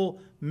their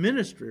whole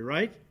ministry,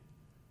 right?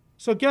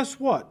 So guess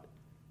what?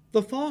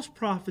 The false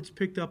prophets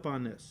picked up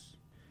on this.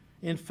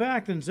 In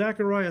fact, in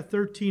Zechariah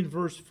 13,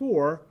 verse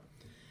 4,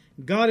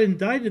 God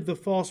indicted the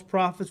false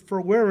prophets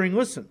for wearing,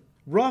 listen,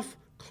 rough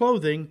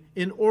clothing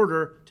in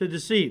order to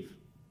deceive.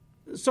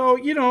 So,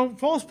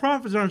 false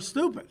prophets aren't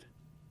stupid.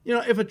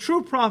 If a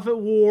true prophet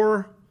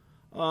wore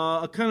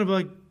a kind of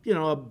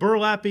a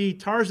burlappy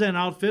Tarzan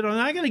outfit,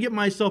 I got to get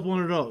myself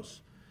one of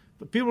those.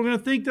 But people are going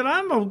to think that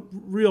I'm a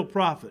real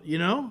prophet,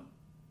 Now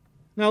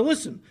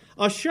listen,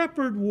 a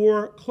shepherd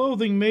wore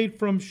clothing made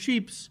from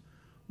sheep's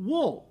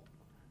wool.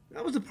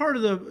 That was a part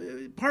of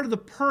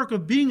the perk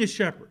of being a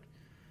shepherd.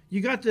 You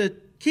got to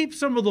keep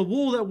some of the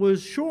wool that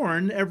was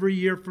shorn every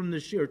year from the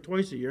sheep, or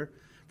twice a year,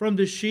 from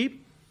the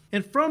sheep.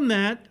 And from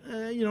that,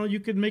 you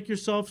could make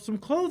yourself some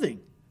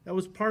clothing. That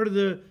was part of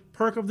the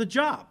perk of the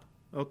job,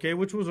 okay,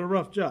 which was a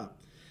rough job.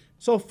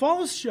 So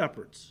false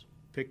shepherds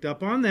picked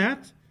up on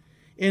that,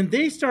 and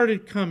they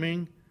started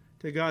coming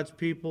to God's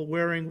people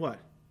wearing what?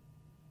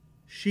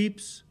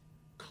 Sheep's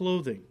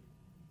clothing.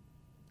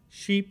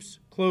 Sheep's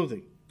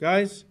clothing.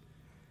 Guys,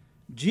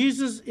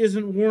 Jesus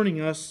isn't warning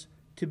us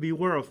to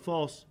beware of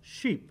false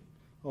sheep,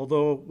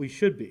 although we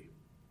should be.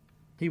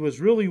 He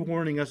was really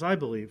warning us, I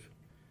believe,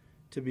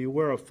 to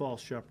beware of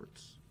false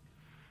shepherds.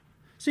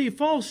 See,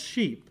 false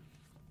sheep,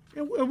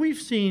 and we've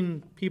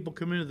seen people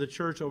come into the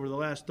church over the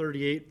last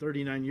 38,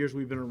 39 years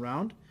we've been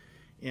around,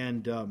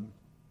 and,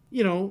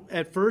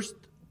 at first,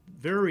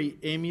 very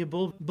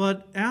amiable,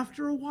 but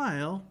after a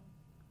while,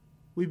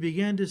 we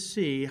began to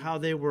see how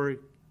they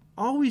were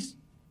always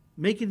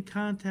making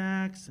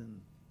contacts and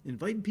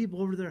inviting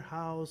people over to their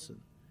house, and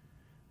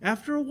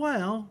after a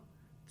while,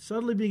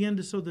 suddenly began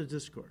to sow the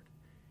discord.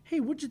 Hey,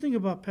 what'd you think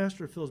about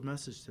Pastor Phil's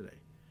message today?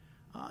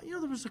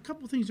 There was a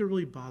couple things that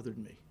really bothered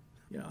me.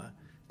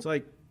 It's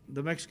like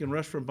the Mexican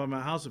restaurant by my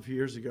house a few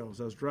years ago.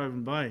 As I was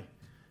driving by,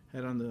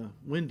 had on the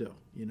window,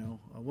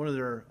 one of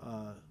their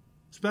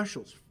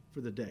specials for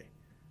the day,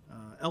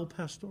 El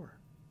Pastor.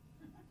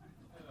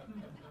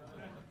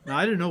 Now,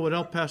 I didn't know what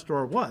El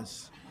Pastor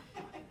was.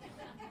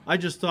 I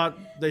just thought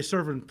they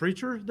serving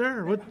preacher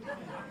there. What?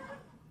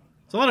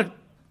 It's a lot of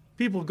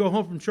people go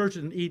home from church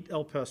and eat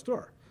El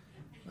Pastor.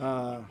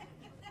 But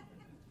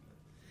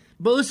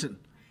listen,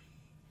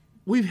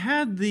 we've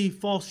had the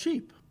false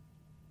sheep,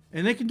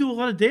 and they can do a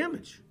lot of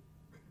damage.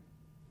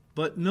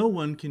 But no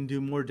one can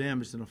do more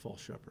damage than a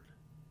false shepherd.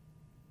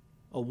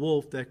 A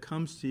wolf that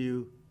comes to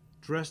you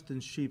dressed in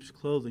sheep's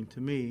clothing,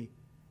 to me,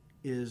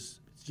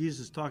 is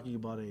Jesus talking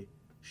about a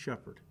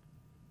shepherd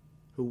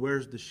who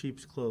wears the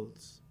sheep's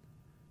clothes.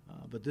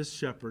 But this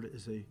shepherd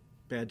is a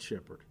bad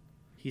shepherd.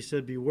 He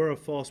said, beware of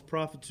false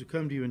prophets who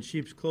come to you in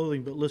sheep's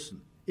clothing, but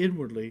listen,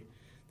 inwardly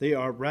they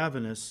are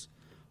ravenous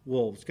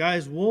wolves.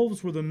 Guys,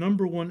 wolves were the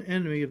number one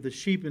enemy of the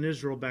sheep in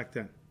Israel back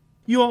then.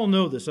 You all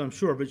know this, I'm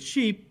sure, but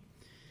sheep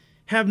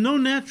have no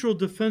natural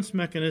defense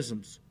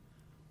mechanisms.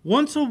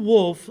 Once a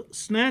wolf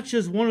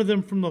snatches one of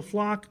them from the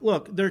flock,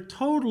 look, they're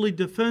totally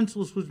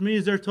defenseless, which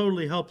means they're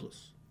totally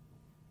helpless.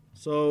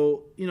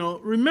 So,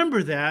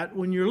 remember that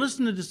when you're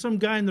listening to some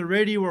guy on the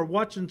radio or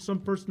watching some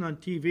person on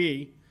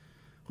TV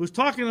who's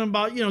talking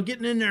about,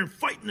 getting in there and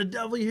fighting the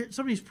devil. You hear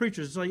some of these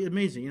preachers, it's like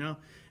amazing,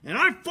 And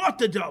I fought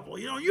the devil.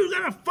 You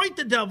got to fight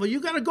the devil.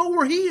 You got to go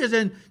where he is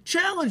and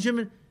challenge him.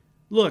 And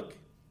look,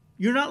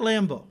 you're not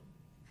Lambo,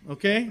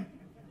 okay? And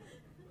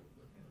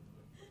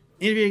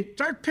if you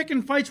start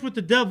picking fights with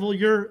the devil,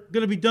 you're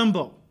going to be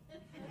Dumbo.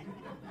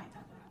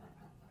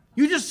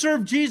 You just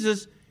serve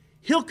Jesus,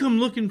 he'll come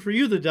looking for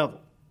you, the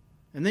devil.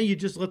 And then you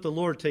just let the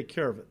Lord take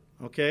care of it,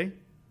 okay?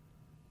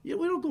 We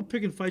don't go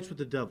picking fights with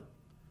the devil.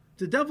 If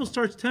the devil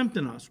starts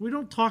tempting us, we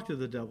don't talk to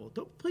the devil.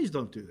 Please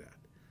don't do that.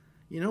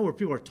 Where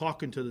people are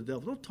talking to the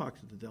devil. Don't talk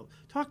to the devil.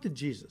 Talk to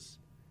Jesus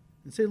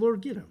and say,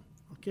 Lord, get him,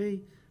 okay?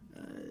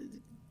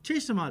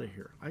 Chase him out of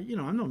here.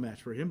 I'm no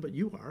match for him, but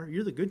you are.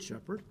 You're the good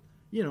shepherd.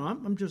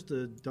 I'm just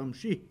a dumb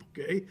sheep,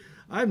 okay?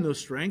 I have no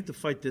strength to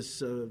fight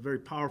this very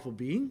powerful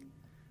being,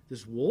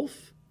 this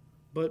wolf,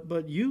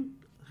 but you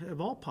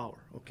have all power,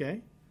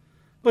 okay?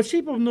 But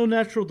sheep have no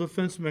natural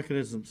defense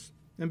mechanisms,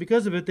 and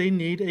because of it, they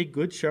need a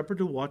good shepherd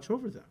to watch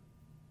over them.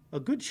 A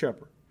good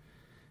shepherd.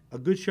 A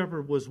good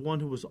shepherd was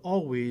one who was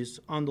always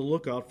on the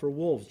lookout for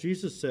wolves.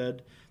 Jesus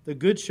said, the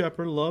good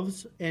shepherd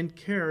loves and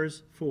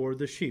cares for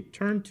the sheep.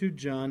 Turn to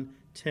John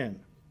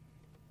 10.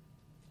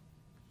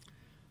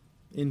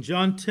 In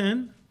John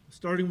 10,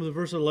 starting with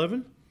verse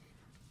 11,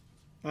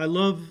 I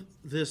love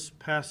this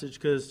passage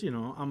because,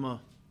 I'm a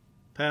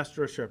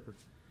pastor, a shepherd.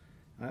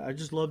 I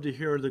just love to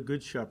hear the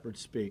good shepherd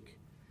speak.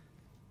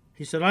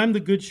 He said, I'm the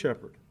good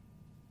shepherd.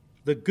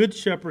 The good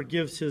shepherd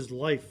gives his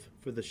life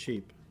for the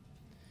sheep.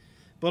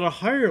 But a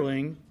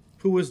hireling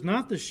who is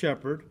not the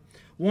shepherd,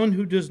 one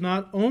who does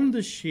not own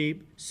the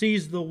sheep,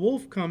 sees the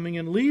wolf coming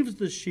and leaves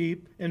the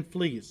sheep and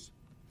flees.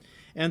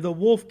 And the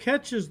wolf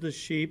catches the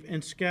sheep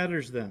and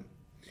scatters them.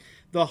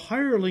 The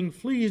hireling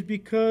flees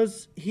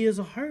because he is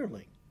a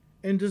hireling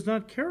and does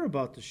not care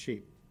about the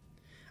sheep.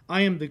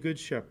 I am the good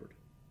shepherd.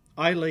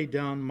 I lay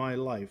down my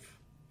life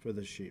for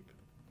the sheep.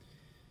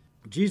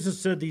 Jesus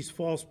said these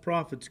false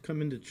prophets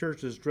come into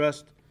churches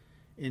dressed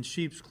in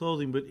sheep's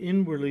clothing, but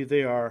inwardly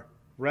they are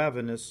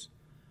ravenous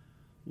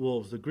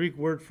wolves. The Greek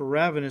word for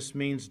ravenous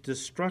means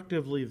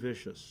destructively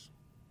vicious.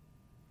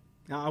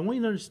 Now, I want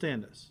you to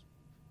understand this.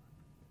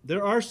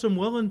 There are some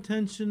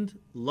well-intentioned,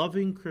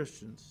 loving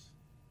Christians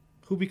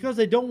who, because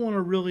they don't want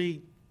to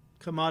really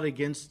come out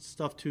against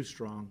stuff too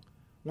strong,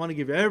 want to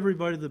give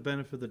everybody the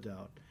benefit of the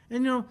doubt.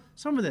 And,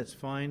 some of that's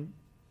fine,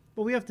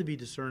 but we have to be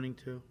discerning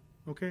too,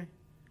 okay?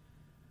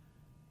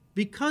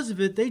 Because of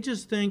it, they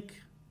just think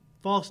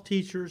false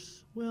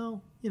teachers,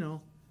 well,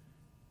 there'll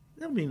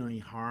be no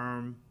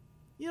harm.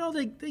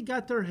 They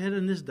got their head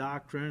in this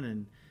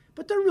doctrine,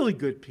 but they're really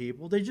good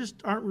people. They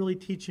just aren't really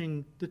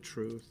teaching the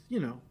truth,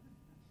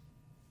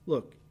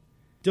 Look,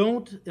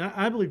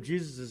 I believe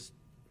Jesus is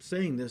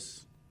saying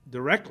this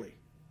directly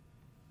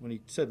when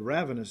he said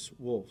ravenous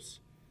wolves,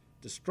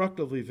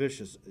 destructively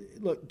vicious.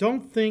 Look,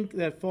 don't think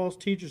that false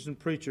teachers and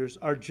preachers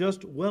are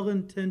just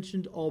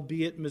well-intentioned,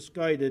 albeit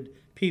misguided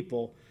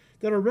people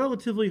that are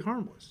relatively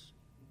harmless.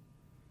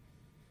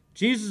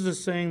 Jesus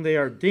is saying they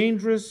are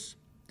dangerous,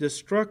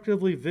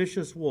 destructively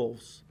vicious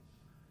wolves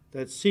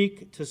that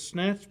seek to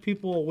snatch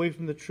people away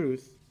from the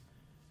truth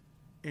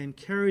and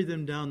carry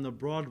them down the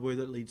broad way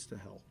that leads to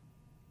hell.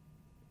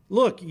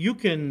 Look, you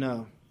can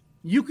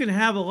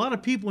have a lot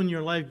of people in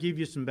your life give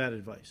you some bad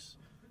advice.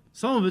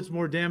 Some of it's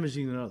more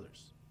damaging than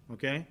others,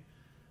 okay?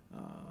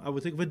 I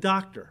would think of a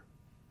doctor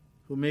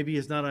who maybe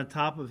is not on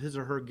top of his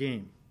or her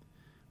game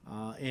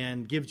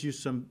and gives you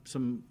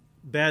some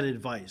bad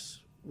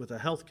advice with a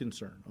health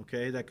concern,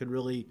 okay, that could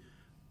really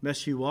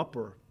mess you up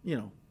or,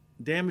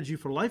 damage you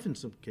for life in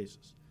some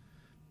cases.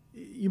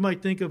 You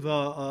might think of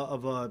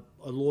a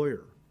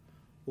lawyer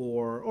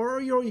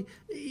or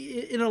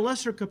in a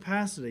lesser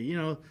capacity,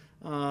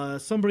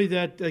 somebody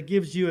that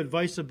gives you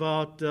advice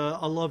about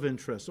a love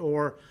interest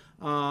or,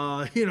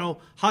 how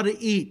to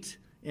eat.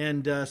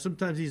 And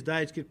sometimes these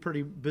diets get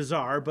pretty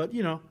bizarre, but,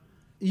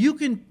 you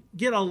can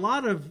get a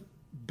lot of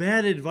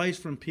bad advice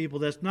from people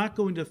that's not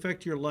going to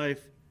affect your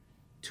life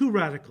too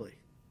radically.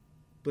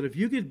 But if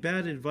you get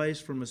bad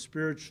advice from a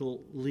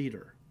spiritual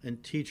leader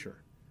and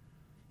teacher,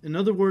 in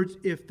other words,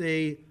 if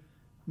they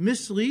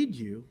mislead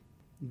you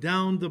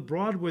down the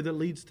broad way that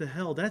leads to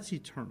hell, that's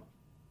eternal.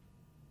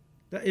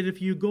 And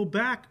if you go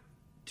back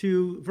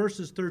to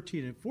verses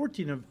 13 and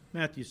 14 of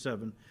Matthew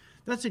 7,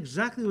 that's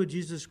exactly what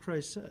Jesus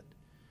Christ said.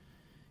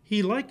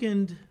 He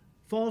likened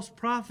false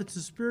prophets to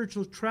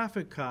spiritual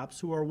traffic cops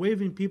who are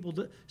waving people,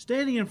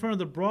 standing in front of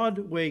the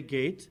Broadway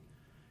gate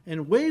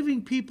and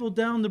waving people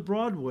down the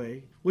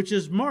Broadway, which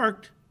is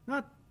marked,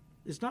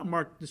 it's not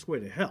marked this way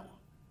to hell.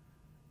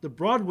 The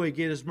Broadway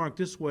gate is marked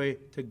this way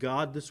to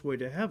God, this way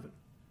to heaven.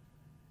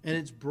 And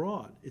it's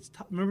broad.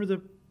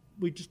 Remember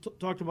we just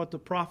talked about the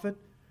prophet?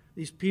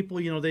 These people,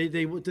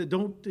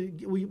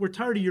 we're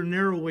tired of your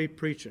narrow way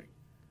preaching.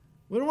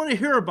 We don't want to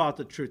hear about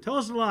the truth. Tell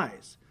us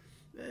lies.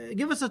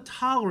 Give us a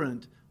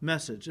tolerant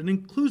message, an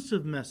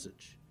inclusive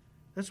message.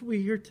 That's what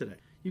we hear today.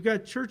 You've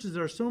got churches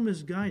that are so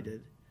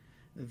misguided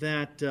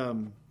that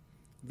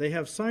they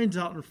have signs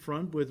out in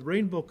front with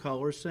rainbow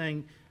colors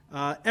saying,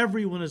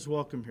 everyone is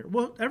welcome here.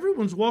 Well,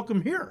 everyone's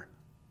welcome here.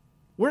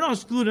 We're not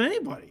excluding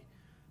anybody.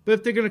 But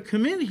if they're going to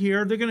come in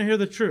here, they're going to hear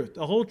the truth,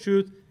 the whole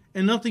truth,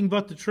 and nothing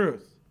but the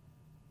truth.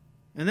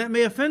 And that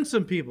may offend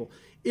some people.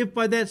 If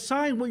by that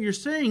sign what you're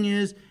saying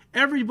is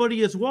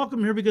everybody is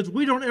welcome here because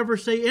we don't ever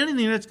say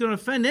anything that's going to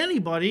offend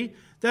anybody,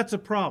 that's a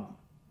problem.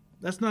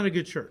 That's not a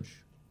good church.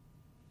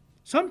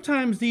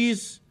 Sometimes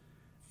these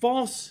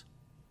false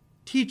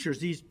teachers,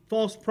 these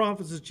false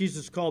prophets, as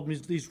Jesus called them,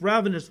 these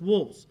ravenous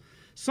wolves,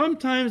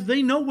 sometimes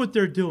they know what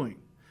they're doing.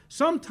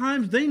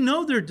 Sometimes they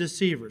know they're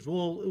deceivers.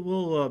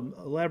 We'll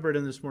elaborate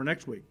on this more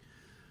next week.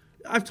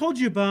 I've told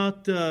you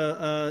about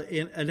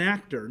an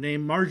actor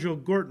named Marjoe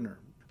Gortner.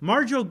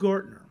 Marjoe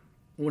Gortner,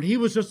 when he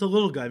was just a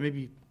little guy,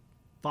 maybe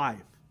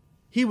 5,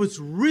 he was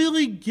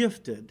really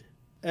gifted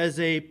as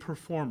a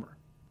performer.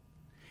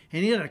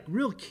 And he had a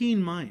real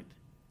keen mind.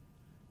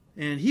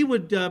 And he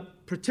would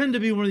pretend to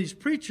be one of these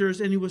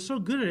preachers, and he was so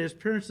good at it, his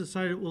parents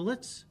decided, well,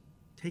 let's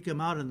take him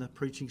out on the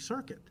preaching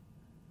circuit.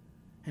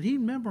 And he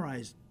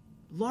memorized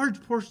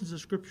large portions of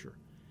Scripture.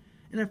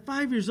 And at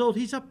 5 years old,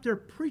 he's up there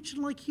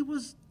preaching like he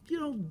was,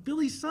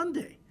 Billy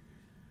Sunday.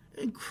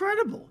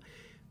 Incredible.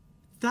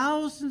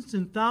 Thousands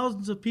and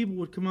thousands of people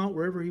would come out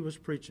wherever he was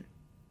preaching.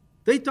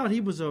 They thought he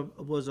was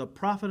a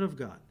prophet of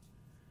God.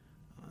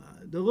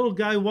 The little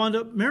guy wound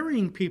up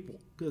marrying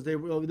people because they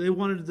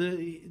wanted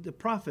the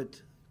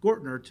prophet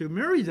Gortner to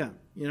marry them,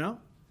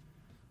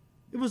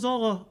 It was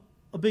all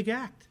a big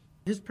act.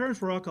 His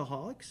parents were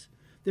alcoholics.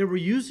 They were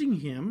using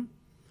him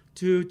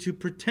to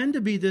pretend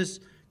to be this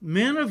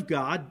man of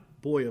God,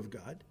 boy of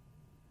God.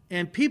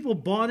 And people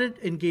bought it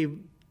and gave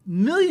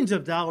millions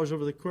of dollars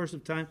over the course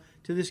of time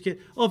to this kid.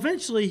 Well,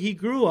 eventually he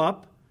grew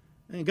up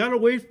and got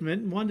away from it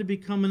and wanted to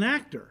become an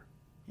actor.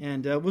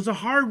 And it was a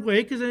hard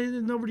way because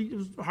it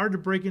was hard to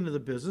break into the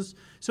business.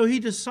 So he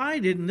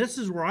decided, and this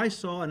is where I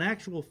saw an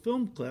actual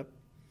film clip,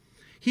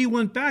 he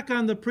went back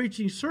on the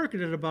preaching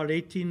circuit at about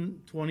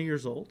 18, 20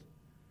 years old.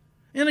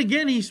 And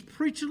again, he's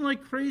preaching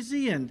like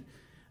crazy, and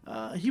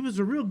he was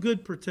a real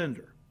good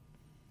pretender.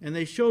 And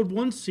they showed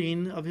one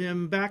scene of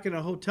him back in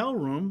a hotel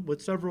room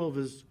with several of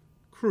his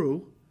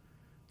crew.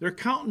 They're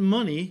counting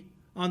money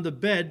on the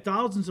bed,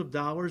 thousands of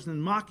dollars,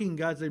 and mocking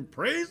God, saying,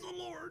 praise the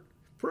Lord,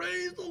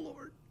 praise the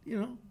Lord. You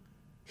know,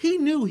 he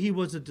knew he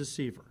was a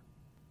deceiver.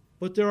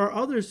 But there are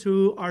others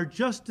who are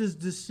just as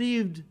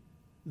deceived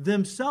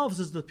themselves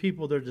as the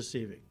people they're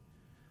deceiving.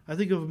 I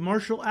think of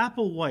Marshall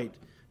Applewhite,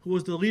 who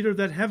was the leader of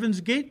that Heaven's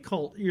Gate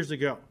cult years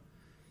ago.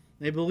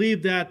 They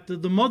believed that the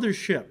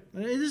mothership,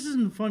 this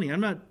isn't funny,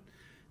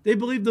 they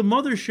believed the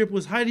mothership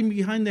was hiding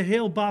behind the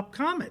Hale-Bopp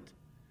comet.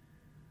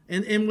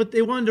 And what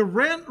they wanted to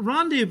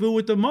rendezvous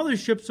with the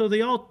mothership, so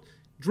they all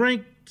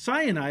drank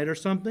cyanide or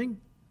something,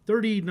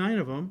 39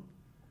 of them,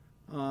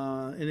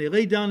 and they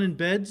lay down in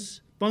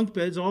beds, bunk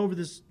beds, all over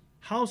this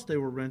house they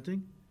were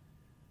renting,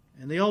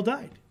 and they all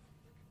died.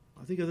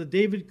 I think of the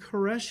David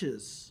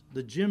Koreshes,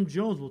 the Jim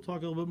Jones. We'll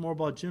talk a little bit more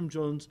about Jim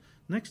Jones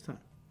next time.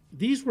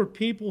 These were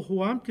people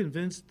who I'm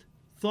convinced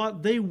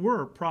thought they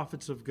were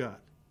prophets of God.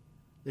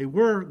 They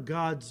were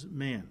God's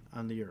man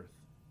on the earth.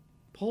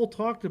 Paul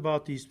talked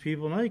about these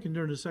people. Now you can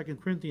turn to 2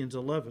 Corinthians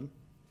 11.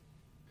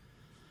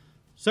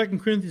 2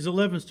 Corinthians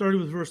 11,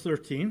 starting with verse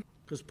 13,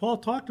 because Paul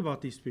talked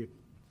about these people.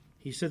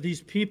 He said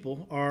these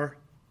people are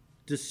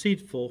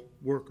deceitful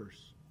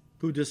workers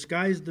who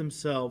disguise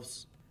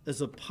themselves as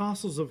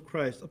apostles of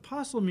Christ.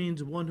 Apostle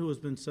means one who has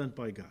been sent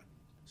by God.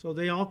 So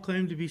they all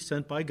claim to be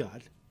sent by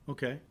God.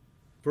 Okay.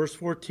 Verse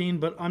 14,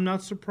 but I'm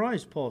not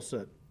surprised, Paul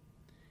said.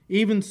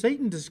 Even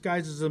Satan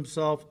disguises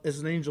himself as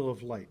an angel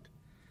of light.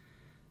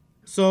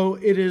 So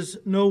it is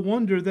no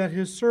wonder that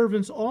his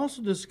servants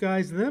also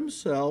disguise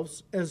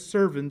themselves as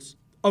servants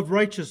of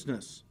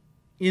righteousness.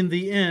 In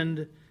the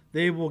end,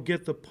 they will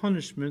get the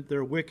punishment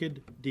their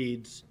wicked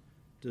deeds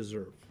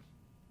deserve.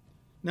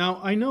 Now,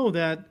 I know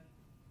that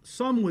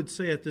some would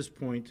say at this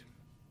point,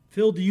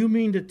 Phil, do you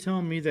mean to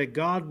tell me that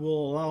God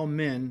will allow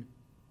men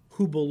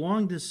who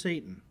belong to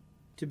Satan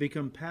to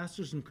become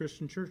pastors in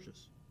Christian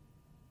churches?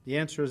 The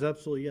answer is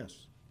absolutely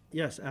yes.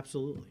 Yes,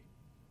 absolutely.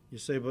 You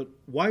say, but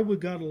why would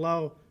God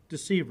allow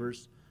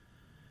deceivers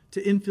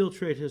to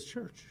infiltrate his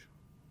church?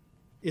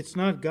 It's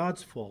not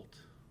God's fault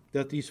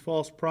that these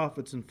false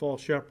prophets and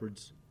false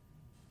shepherds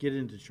get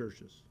into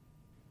churches.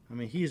 I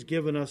mean, he's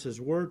given us his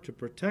word to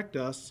protect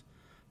us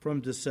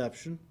from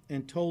deception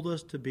and told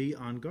us to be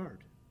on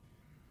guard.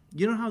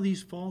 You know how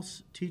these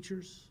false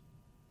teachers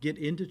get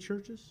into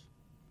churches?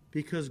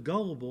 Because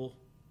gullible,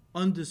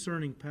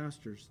 undiscerning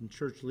pastors and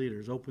church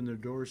leaders open their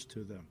doors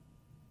to them.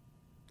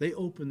 They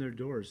open their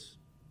doors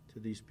to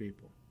these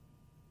people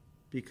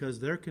because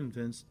they're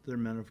convinced they're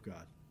men of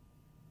God.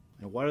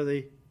 And why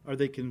are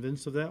they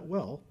convinced of that?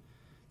 Well,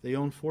 they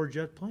own 4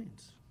 jet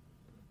planes.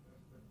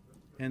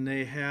 And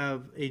they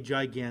have a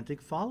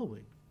gigantic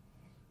following.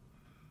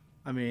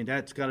 I mean,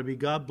 that's got to be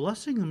God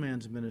blessing a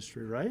man's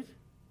ministry, right?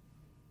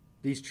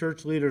 These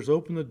church leaders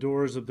open the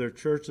doors of their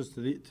churches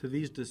to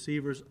these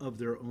deceivers of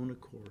their own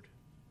accord.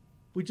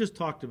 We just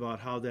talked about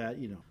how that,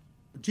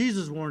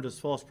 Jesus warned us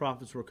false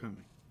prophets were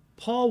coming.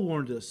 Paul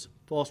warned us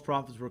false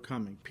prophets were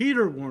coming.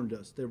 Peter warned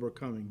us they were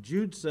coming.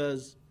 Jude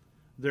says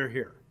they're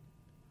here.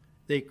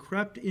 They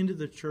crept into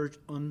the church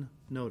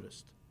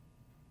unnoticed.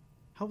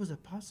 How was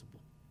that possible?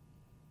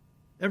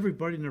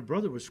 Everybody and their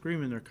brother was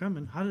screaming they're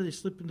coming. How did they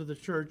slip into the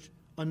church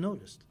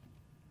unnoticed?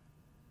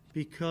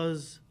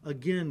 Because,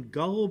 again,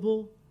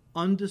 gullible,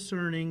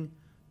 undiscerning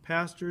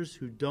pastors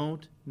who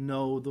don't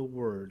know the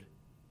word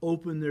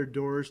open their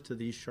doors to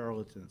these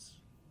charlatans.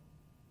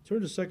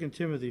 Turn to 2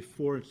 Timothy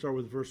 4 and start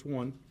with verse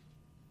 1.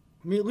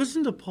 I mean,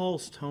 listen to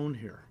Paul's tone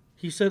here.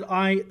 He said,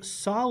 I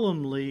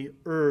solemnly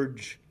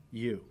urge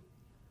you.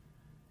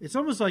 It's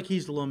almost like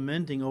he's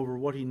lamenting over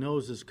what he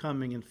knows is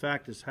coming, in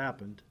fact, has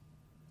happened.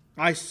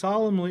 I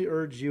solemnly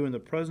urge you in the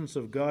presence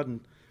of God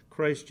and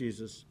Christ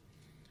Jesus,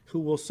 who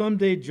will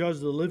someday judge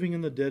the living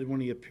and the dead when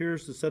he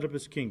appears to set up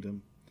his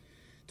kingdom.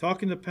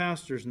 Talking to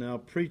pastors now,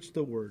 preach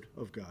the word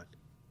of God.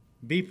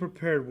 Be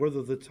prepared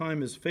whether the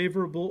time is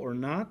favorable or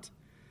not.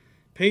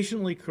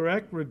 Patiently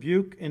correct,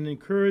 rebuke, and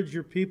encourage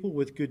your people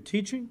with good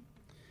teaching.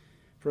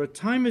 For a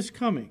time is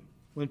coming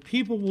when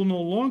people will no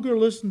longer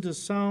listen to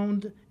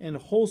sound and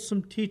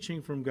wholesome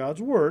teaching from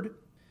God's word.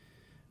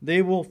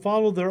 They will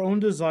follow their own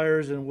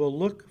desires and will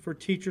look for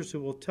teachers who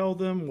will tell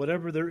them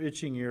whatever their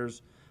itching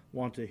ears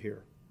want to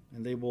hear.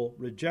 And they will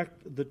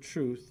reject the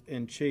truth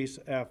and chase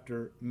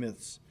after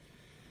myths.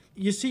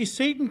 You see,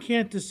 Satan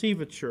can't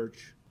deceive a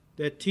church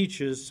that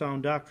teaches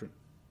sound doctrine.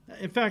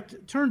 In fact,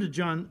 turn to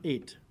John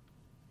 8.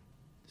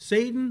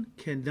 Satan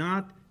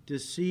cannot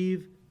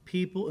deceive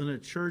people in a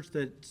church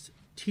that's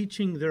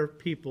teaching their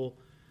people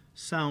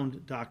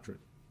sound doctrine.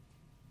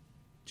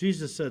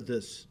 Jesus said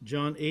this,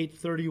 John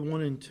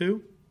 8:31 and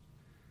 2.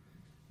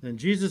 Then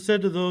Jesus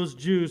said to those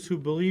Jews who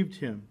believed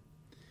him,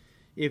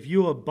 "If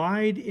you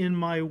abide in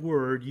my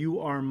word, you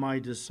are my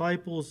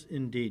disciples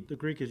indeed." The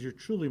Greek is, "You're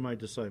truly my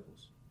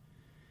disciples.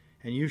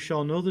 And you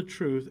shall know the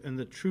truth, and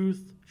the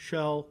truth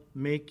shall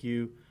make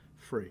you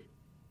free."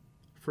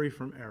 Free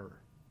from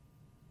error.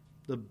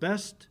 The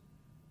best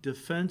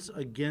defense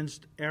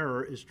against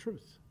error is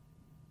truth.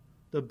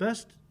 The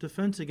best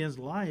defense against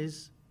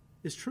lies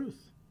is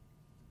truth.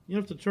 You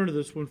have to turn to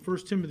this one,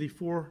 1 Timothy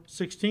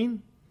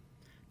 4:16.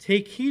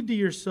 "Take heed to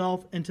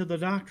yourself and to the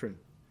doctrine.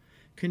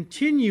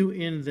 Continue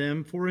in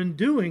them, for in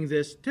doing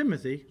this,"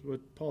 Timothy,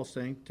 what Paul's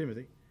saying,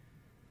 Timothy,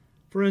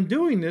 "for in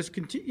doing this,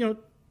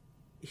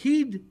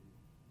 heed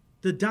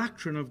the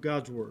doctrine of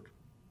God's word.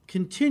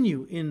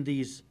 Continue in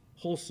these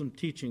wholesome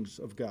teachings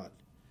of God.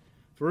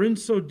 For in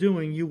so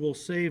doing, you will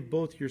save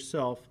both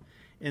yourself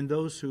and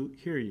those who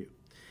hear you."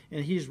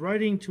 And he's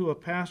writing to a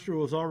pastor who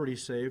was already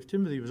saved.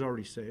 Timothy was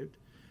already saved.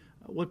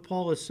 What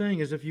Paul is saying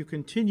is, if you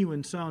continue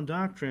in sound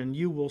doctrine,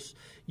 you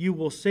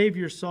will save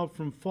yourself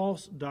from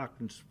false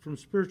doctrines, from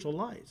spiritual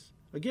lies.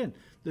 Again,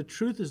 the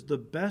truth is the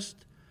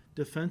best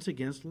defense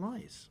against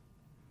lies.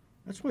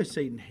 That's why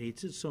Satan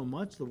hates it so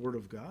much, the Word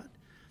of God.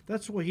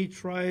 That's why he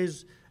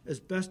tries as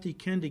best he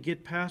can to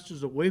get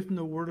pastors away from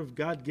the Word of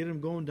God, get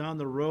them going down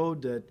the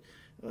road that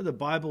the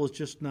Bible is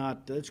just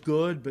not, it's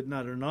good, but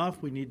not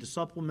enough. We need to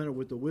supplement it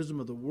with the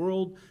wisdom of the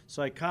world,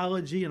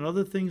 psychology, and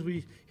other things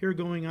we hear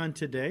going on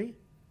today.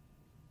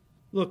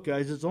 Look,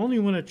 guys, it's only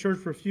when a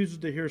church refuses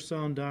to hear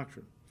sound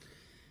doctrine,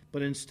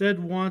 but instead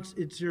wants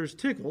its ears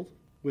tickled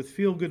with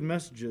feel-good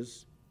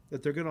messages,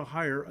 that they're going to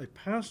hire a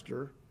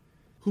pastor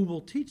who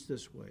will teach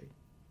this way,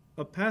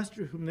 a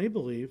pastor whom they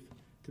believe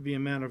to be a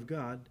man of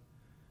God,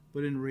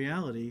 but in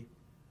reality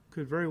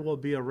could very well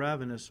be a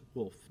ravenous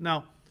wolf.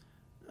 Now,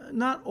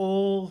 not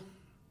all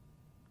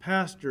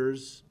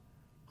pastors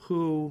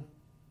who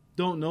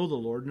don't know the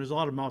Lord, and there's a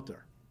lot of them out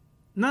there,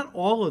 not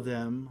all of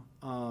them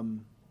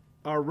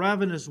are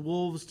ravenous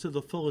wolves to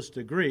the fullest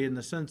degree, in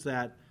the sense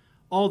that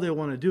all they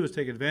want to do is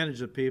take advantage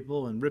of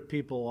people and rip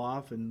people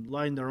off and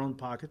line their own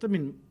pockets. I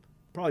mean,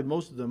 probably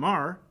most of them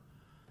are.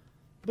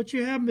 But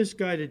you have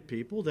misguided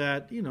people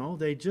that, they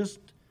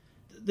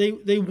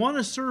want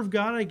to serve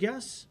God, I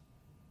guess.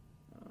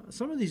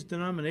 Some of these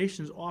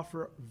denominations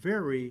offer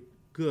very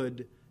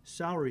good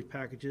salary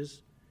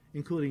packages,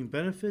 including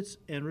benefits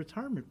and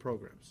retirement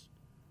programs.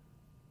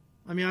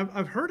 I mean,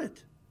 I've heard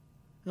it.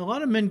 And a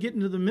lot of men get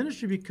into the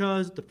ministry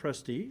because the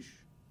prestige,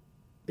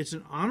 it's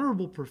an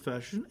honorable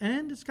profession,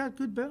 and it's got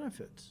good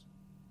benefits.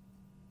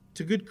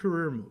 It's a good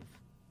career move.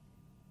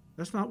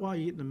 That's not why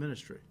you get in the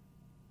ministry.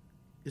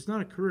 It's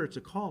not a career, it's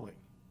a calling,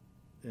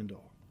 and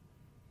all.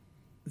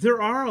 There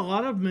are a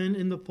lot of men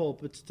in the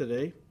pulpits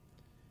today,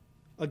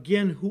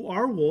 again, who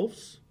are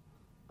wolves,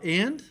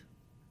 and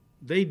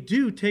they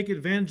do take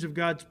advantage of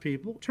God's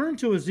people. Turn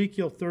to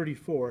Ezekiel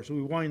 34 as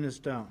we wind this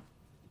down.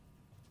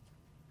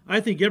 I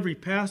think every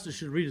pastor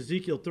should read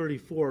Ezekiel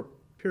 34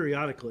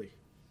 periodically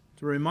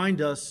to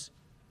remind us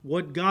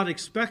what God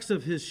expects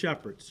of his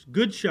shepherds,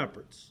 good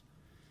shepherds,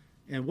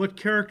 and what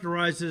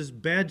characterizes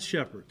bad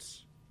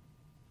shepherds.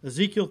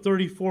 Ezekiel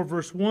 34,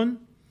 verse 1,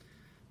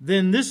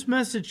 "Then this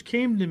message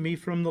came to me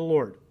from the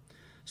Lord.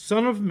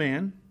 Son of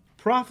man,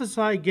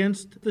 prophesy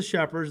against the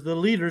shepherds, the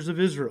leaders of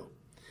Israel.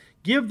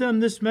 Give them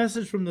this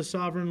message from the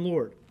sovereign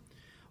Lord.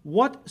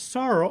 What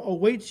sorrow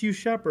awaits you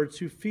shepherds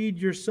who feed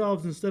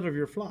yourselves instead of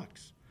your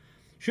flocks?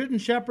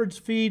 Shouldn't shepherds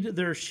feed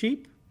their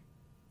sheep?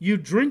 You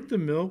drink the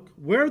milk,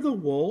 wear the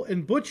wool,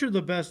 and butcher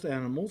the best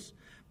animals,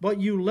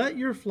 but you let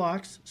your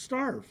flocks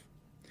starve.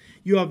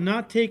 You have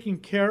not taken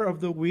care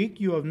of the weak,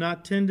 you have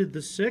not tended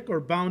the sick or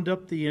bound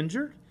up the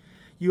injured.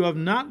 You have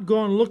not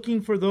gone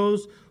looking for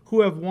those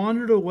who have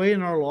wandered away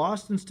and are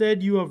lost.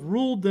 Instead, you have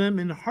ruled them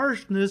in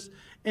harshness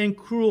and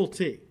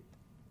cruelty."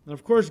 And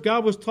of course,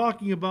 God was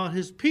talking about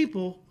his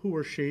people who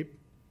were sheep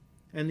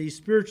and these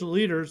spiritual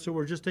leaders who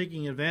were just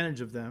taking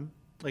advantage of them,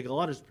 like a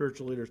lot of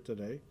spiritual leaders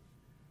today.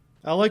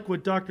 I like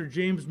what Dr.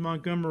 James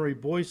Montgomery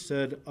Boyce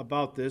said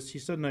about this. He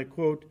said, and I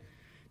quote,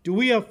 "Do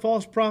we have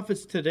false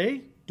prophets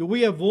today? Do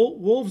we have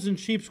wolves in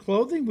sheep's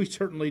clothing? We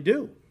certainly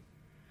do.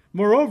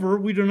 Moreover,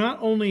 we do not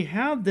only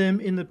have them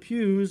in the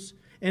pews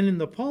and in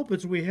the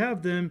pulpits, we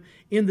have them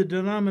in the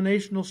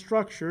denominational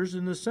structures,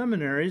 in the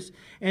seminaries,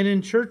 and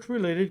in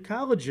church-related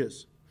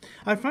colleges.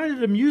 I find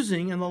it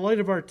amusing in the light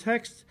of our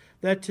text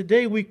that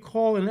today we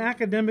call an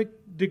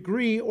academic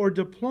degree or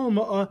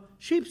diploma a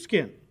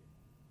sheepskin.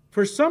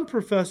 For some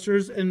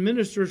professors and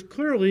ministers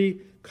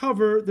clearly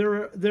cover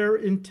their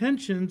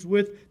intentions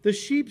with the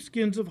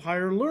sheepskins of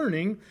higher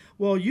learning,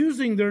 while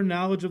using their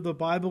knowledge of the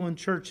Bible and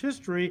church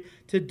history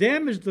to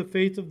damage the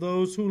faith of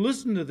those who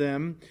listen to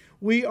them.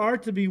 We are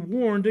to be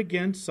warned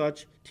against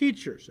such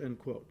teachers," end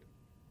quote.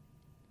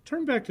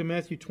 Turn back to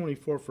Matthew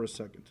 24 for a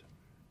second.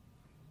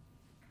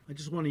 I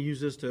just want to use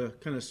this to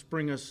kind of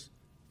spring us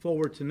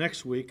forward to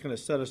next week, kind of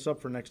set us up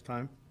for next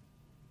time.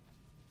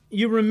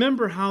 You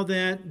remember how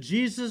that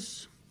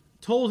Jesus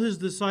told his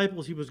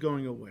disciples he was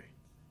going away,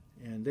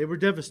 and they were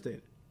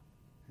devastated.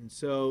 And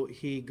so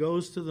he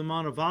goes to the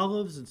Mount of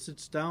Olives and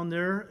sits down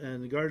there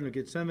in the Garden of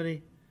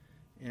Gethsemane,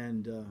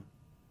 and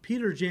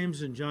Peter,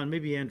 James, and John,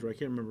 maybe Andrew, I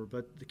can't remember,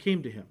 but they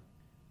came to him.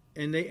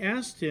 And they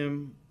asked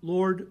him,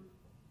 Lord,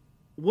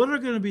 what are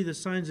going to be the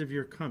signs of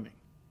your coming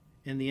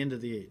and the end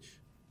of the age?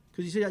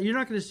 Because he said, you're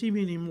not going to see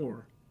me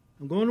anymore.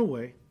 I'm going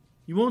away.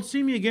 You won't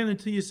see me again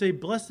until you say,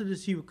 blessed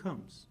is he who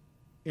comes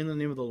in the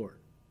name of the Lord.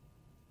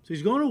 So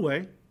he's going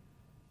away.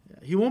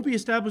 He won't be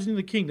establishing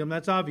the kingdom.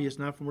 That's obvious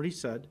now from what he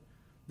said.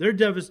 They're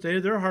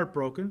devastated. They're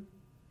heartbroken.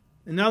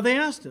 And now they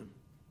asked him,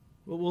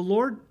 well,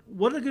 Lord,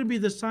 what are going to be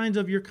the signs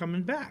of your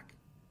coming back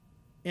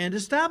and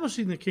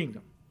establishing the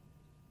kingdom?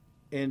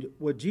 And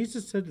what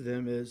Jesus said to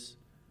them is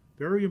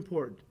very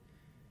important.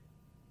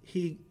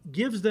 He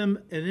gives them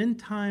an end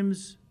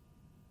times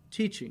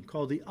teaching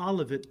called the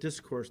Olivet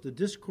Discourse, the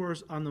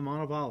discourse on the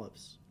Mount of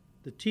Olives,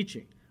 the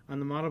teaching on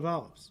the Mount of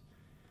Olives.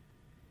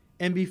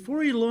 And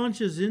before he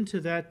launches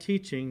into that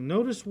teaching,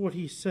 notice what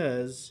he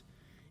says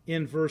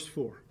in verse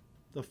 4.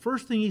 The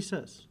first thing he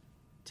says,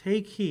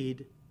 take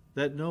heed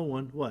that no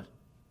one, what?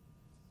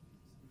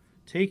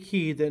 Take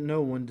heed that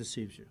no one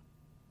deceives you.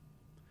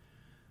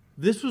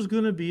 This was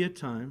going to be a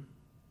time,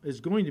 is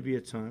going to be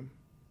a time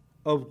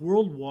of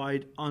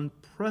worldwide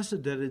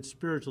unprecedented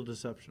spiritual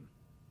deception.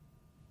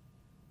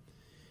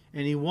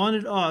 And he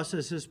wanted us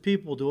as his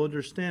people to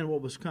understand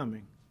what was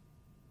coming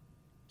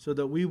so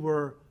that we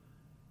were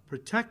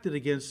protected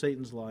against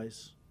Satan's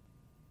lies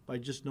by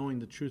just knowing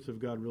the truth of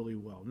God really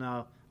well.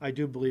 Now, I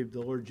do believe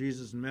the Lord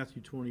Jesus in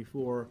Matthew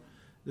 24,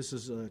 this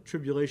is a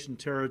tribulation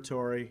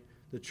territory.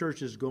 The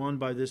church is gone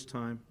by this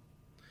time.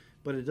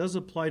 But it does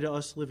apply to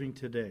us living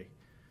today.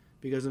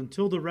 Because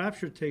until the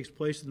rapture takes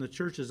place and the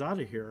church is out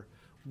of here,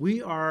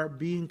 we are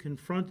being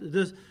confronted.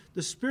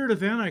 The spirit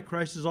of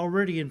Antichrist is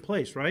already in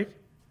place, right?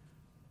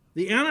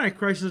 The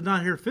Antichrist is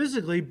not here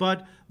physically,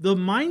 but the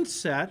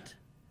mindset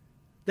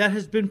that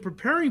has been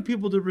preparing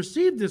people to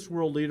receive this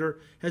world leader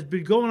has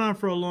been going on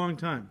for a long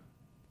time.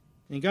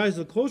 And guys,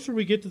 the closer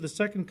we get to the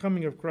second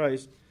coming of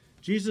Christ,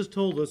 Jesus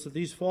told us that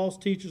these false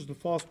teachers and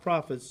false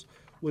prophets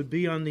would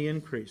be on the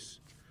increase.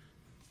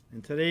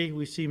 And today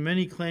we see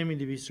many claiming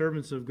to be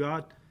servants of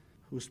God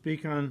who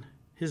speak on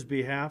his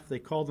behalf. They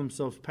call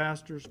themselves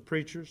pastors,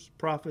 preachers,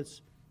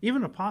 prophets,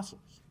 even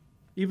apostles.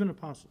 Even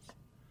apostles.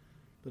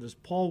 But as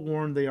Paul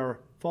warned, they are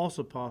false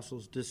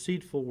apostles,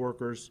 deceitful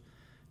workers,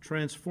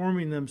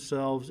 transforming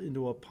themselves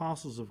into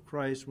apostles of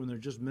Christ when they're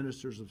just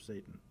ministers of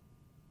Satan.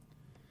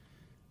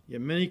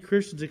 Yet many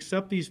Christians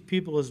accept these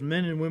people as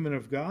men and women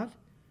of God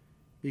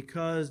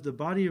because the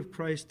body of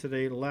Christ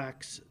today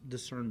lacks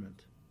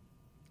discernment.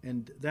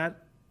 And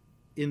that,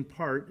 in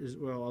part, is,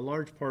 well, a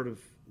large part of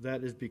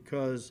that is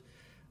because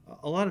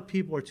a lot of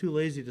people are too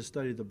lazy to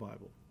study the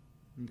Bible.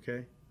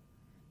 Okay?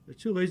 They're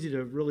too lazy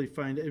to really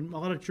find it. And a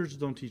lot of churches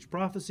don't teach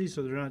prophecy,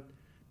 so they're not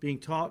being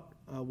taught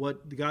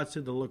what God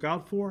said to look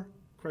out for,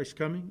 Christ's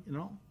coming and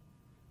all.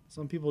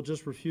 Some people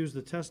just refuse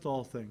to test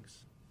all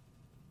things.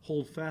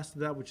 Hold fast to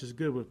that which is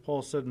good, what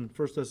Paul said in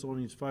 1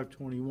 Thessalonians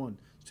 5:21.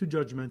 It's too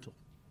judgmental,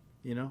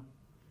 you know.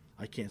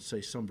 I can't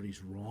say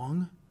somebody's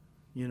wrong,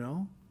 you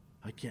know.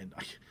 I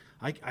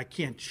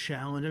can't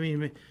challenge. I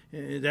mean,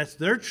 that's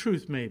their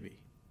truth maybe.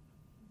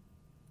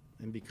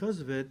 And because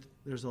of it,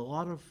 there's a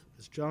lot of,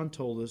 as John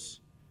told us,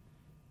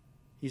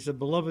 he said,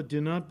 Beloved,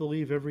 do not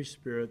believe every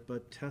spirit,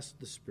 but test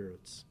the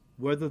spirits,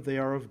 whether they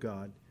are of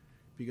God,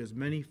 because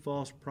many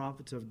false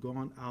prophets have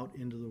gone out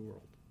into the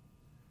world.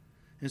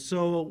 And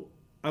so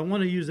I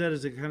want to use that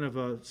as a kind of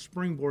a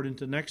springboard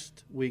into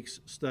next week's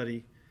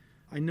study.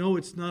 I know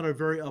it's not a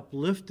very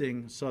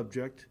uplifting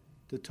subject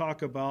to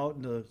talk about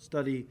and to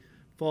study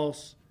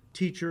false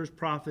teachers,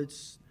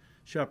 prophets,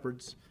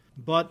 shepherds,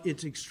 but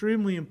it's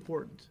extremely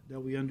important that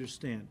we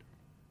understand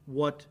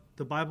what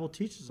the Bible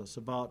teaches us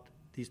about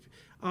these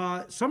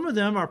people. Some of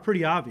them are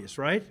pretty obvious,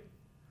 right?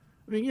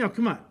 I mean,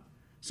 come on.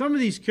 Some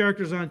of these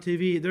characters on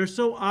TV, they're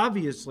so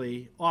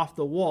obviously off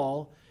the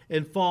wall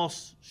and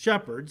false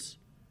shepherds,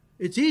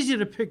 it's easy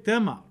to pick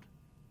them out.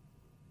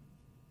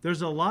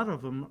 There's a lot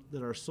of them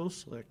that are so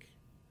slick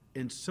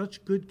and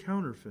such good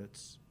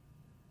counterfeits.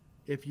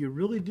 If you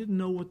really didn't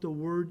know what the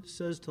Word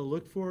says to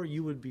look for,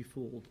 you would be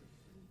fooled.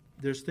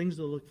 There's things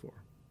to look for.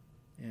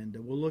 And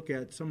we'll look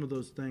at some of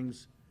those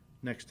things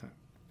next time.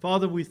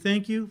 Father, we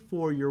thank you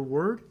for your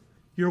Word.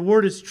 Your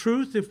Word is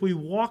truth. If we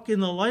walk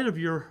in the light of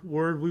your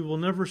Word, we will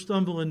never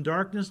stumble in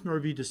darkness nor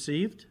be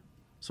deceived.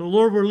 So,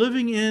 Lord, we're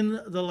living in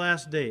the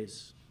last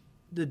days,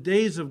 the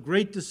days of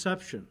great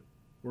deception,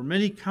 where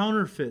many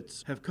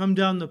counterfeits have come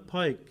down the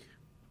pike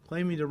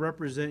claiming to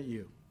represent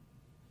you.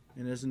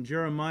 And as in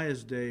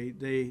Jeremiah's day,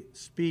 they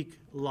speak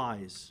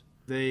lies.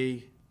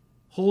 They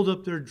hold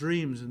up their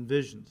dreams and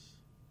visions.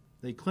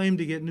 They claim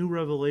to get new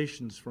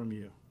revelations from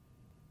you.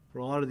 For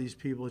a lot of these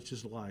people, it's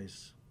just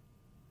lies.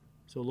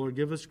 So, Lord,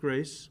 give us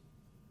grace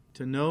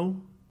to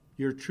know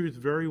your truth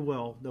very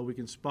well, that we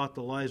can spot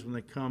the lies when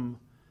they come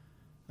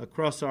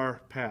across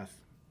our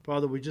path.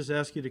 Father, we just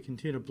ask you to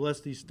continue to bless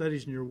these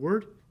studies in your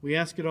word. We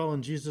ask it all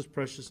in Jesus'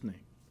 precious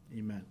name.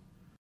 Amen.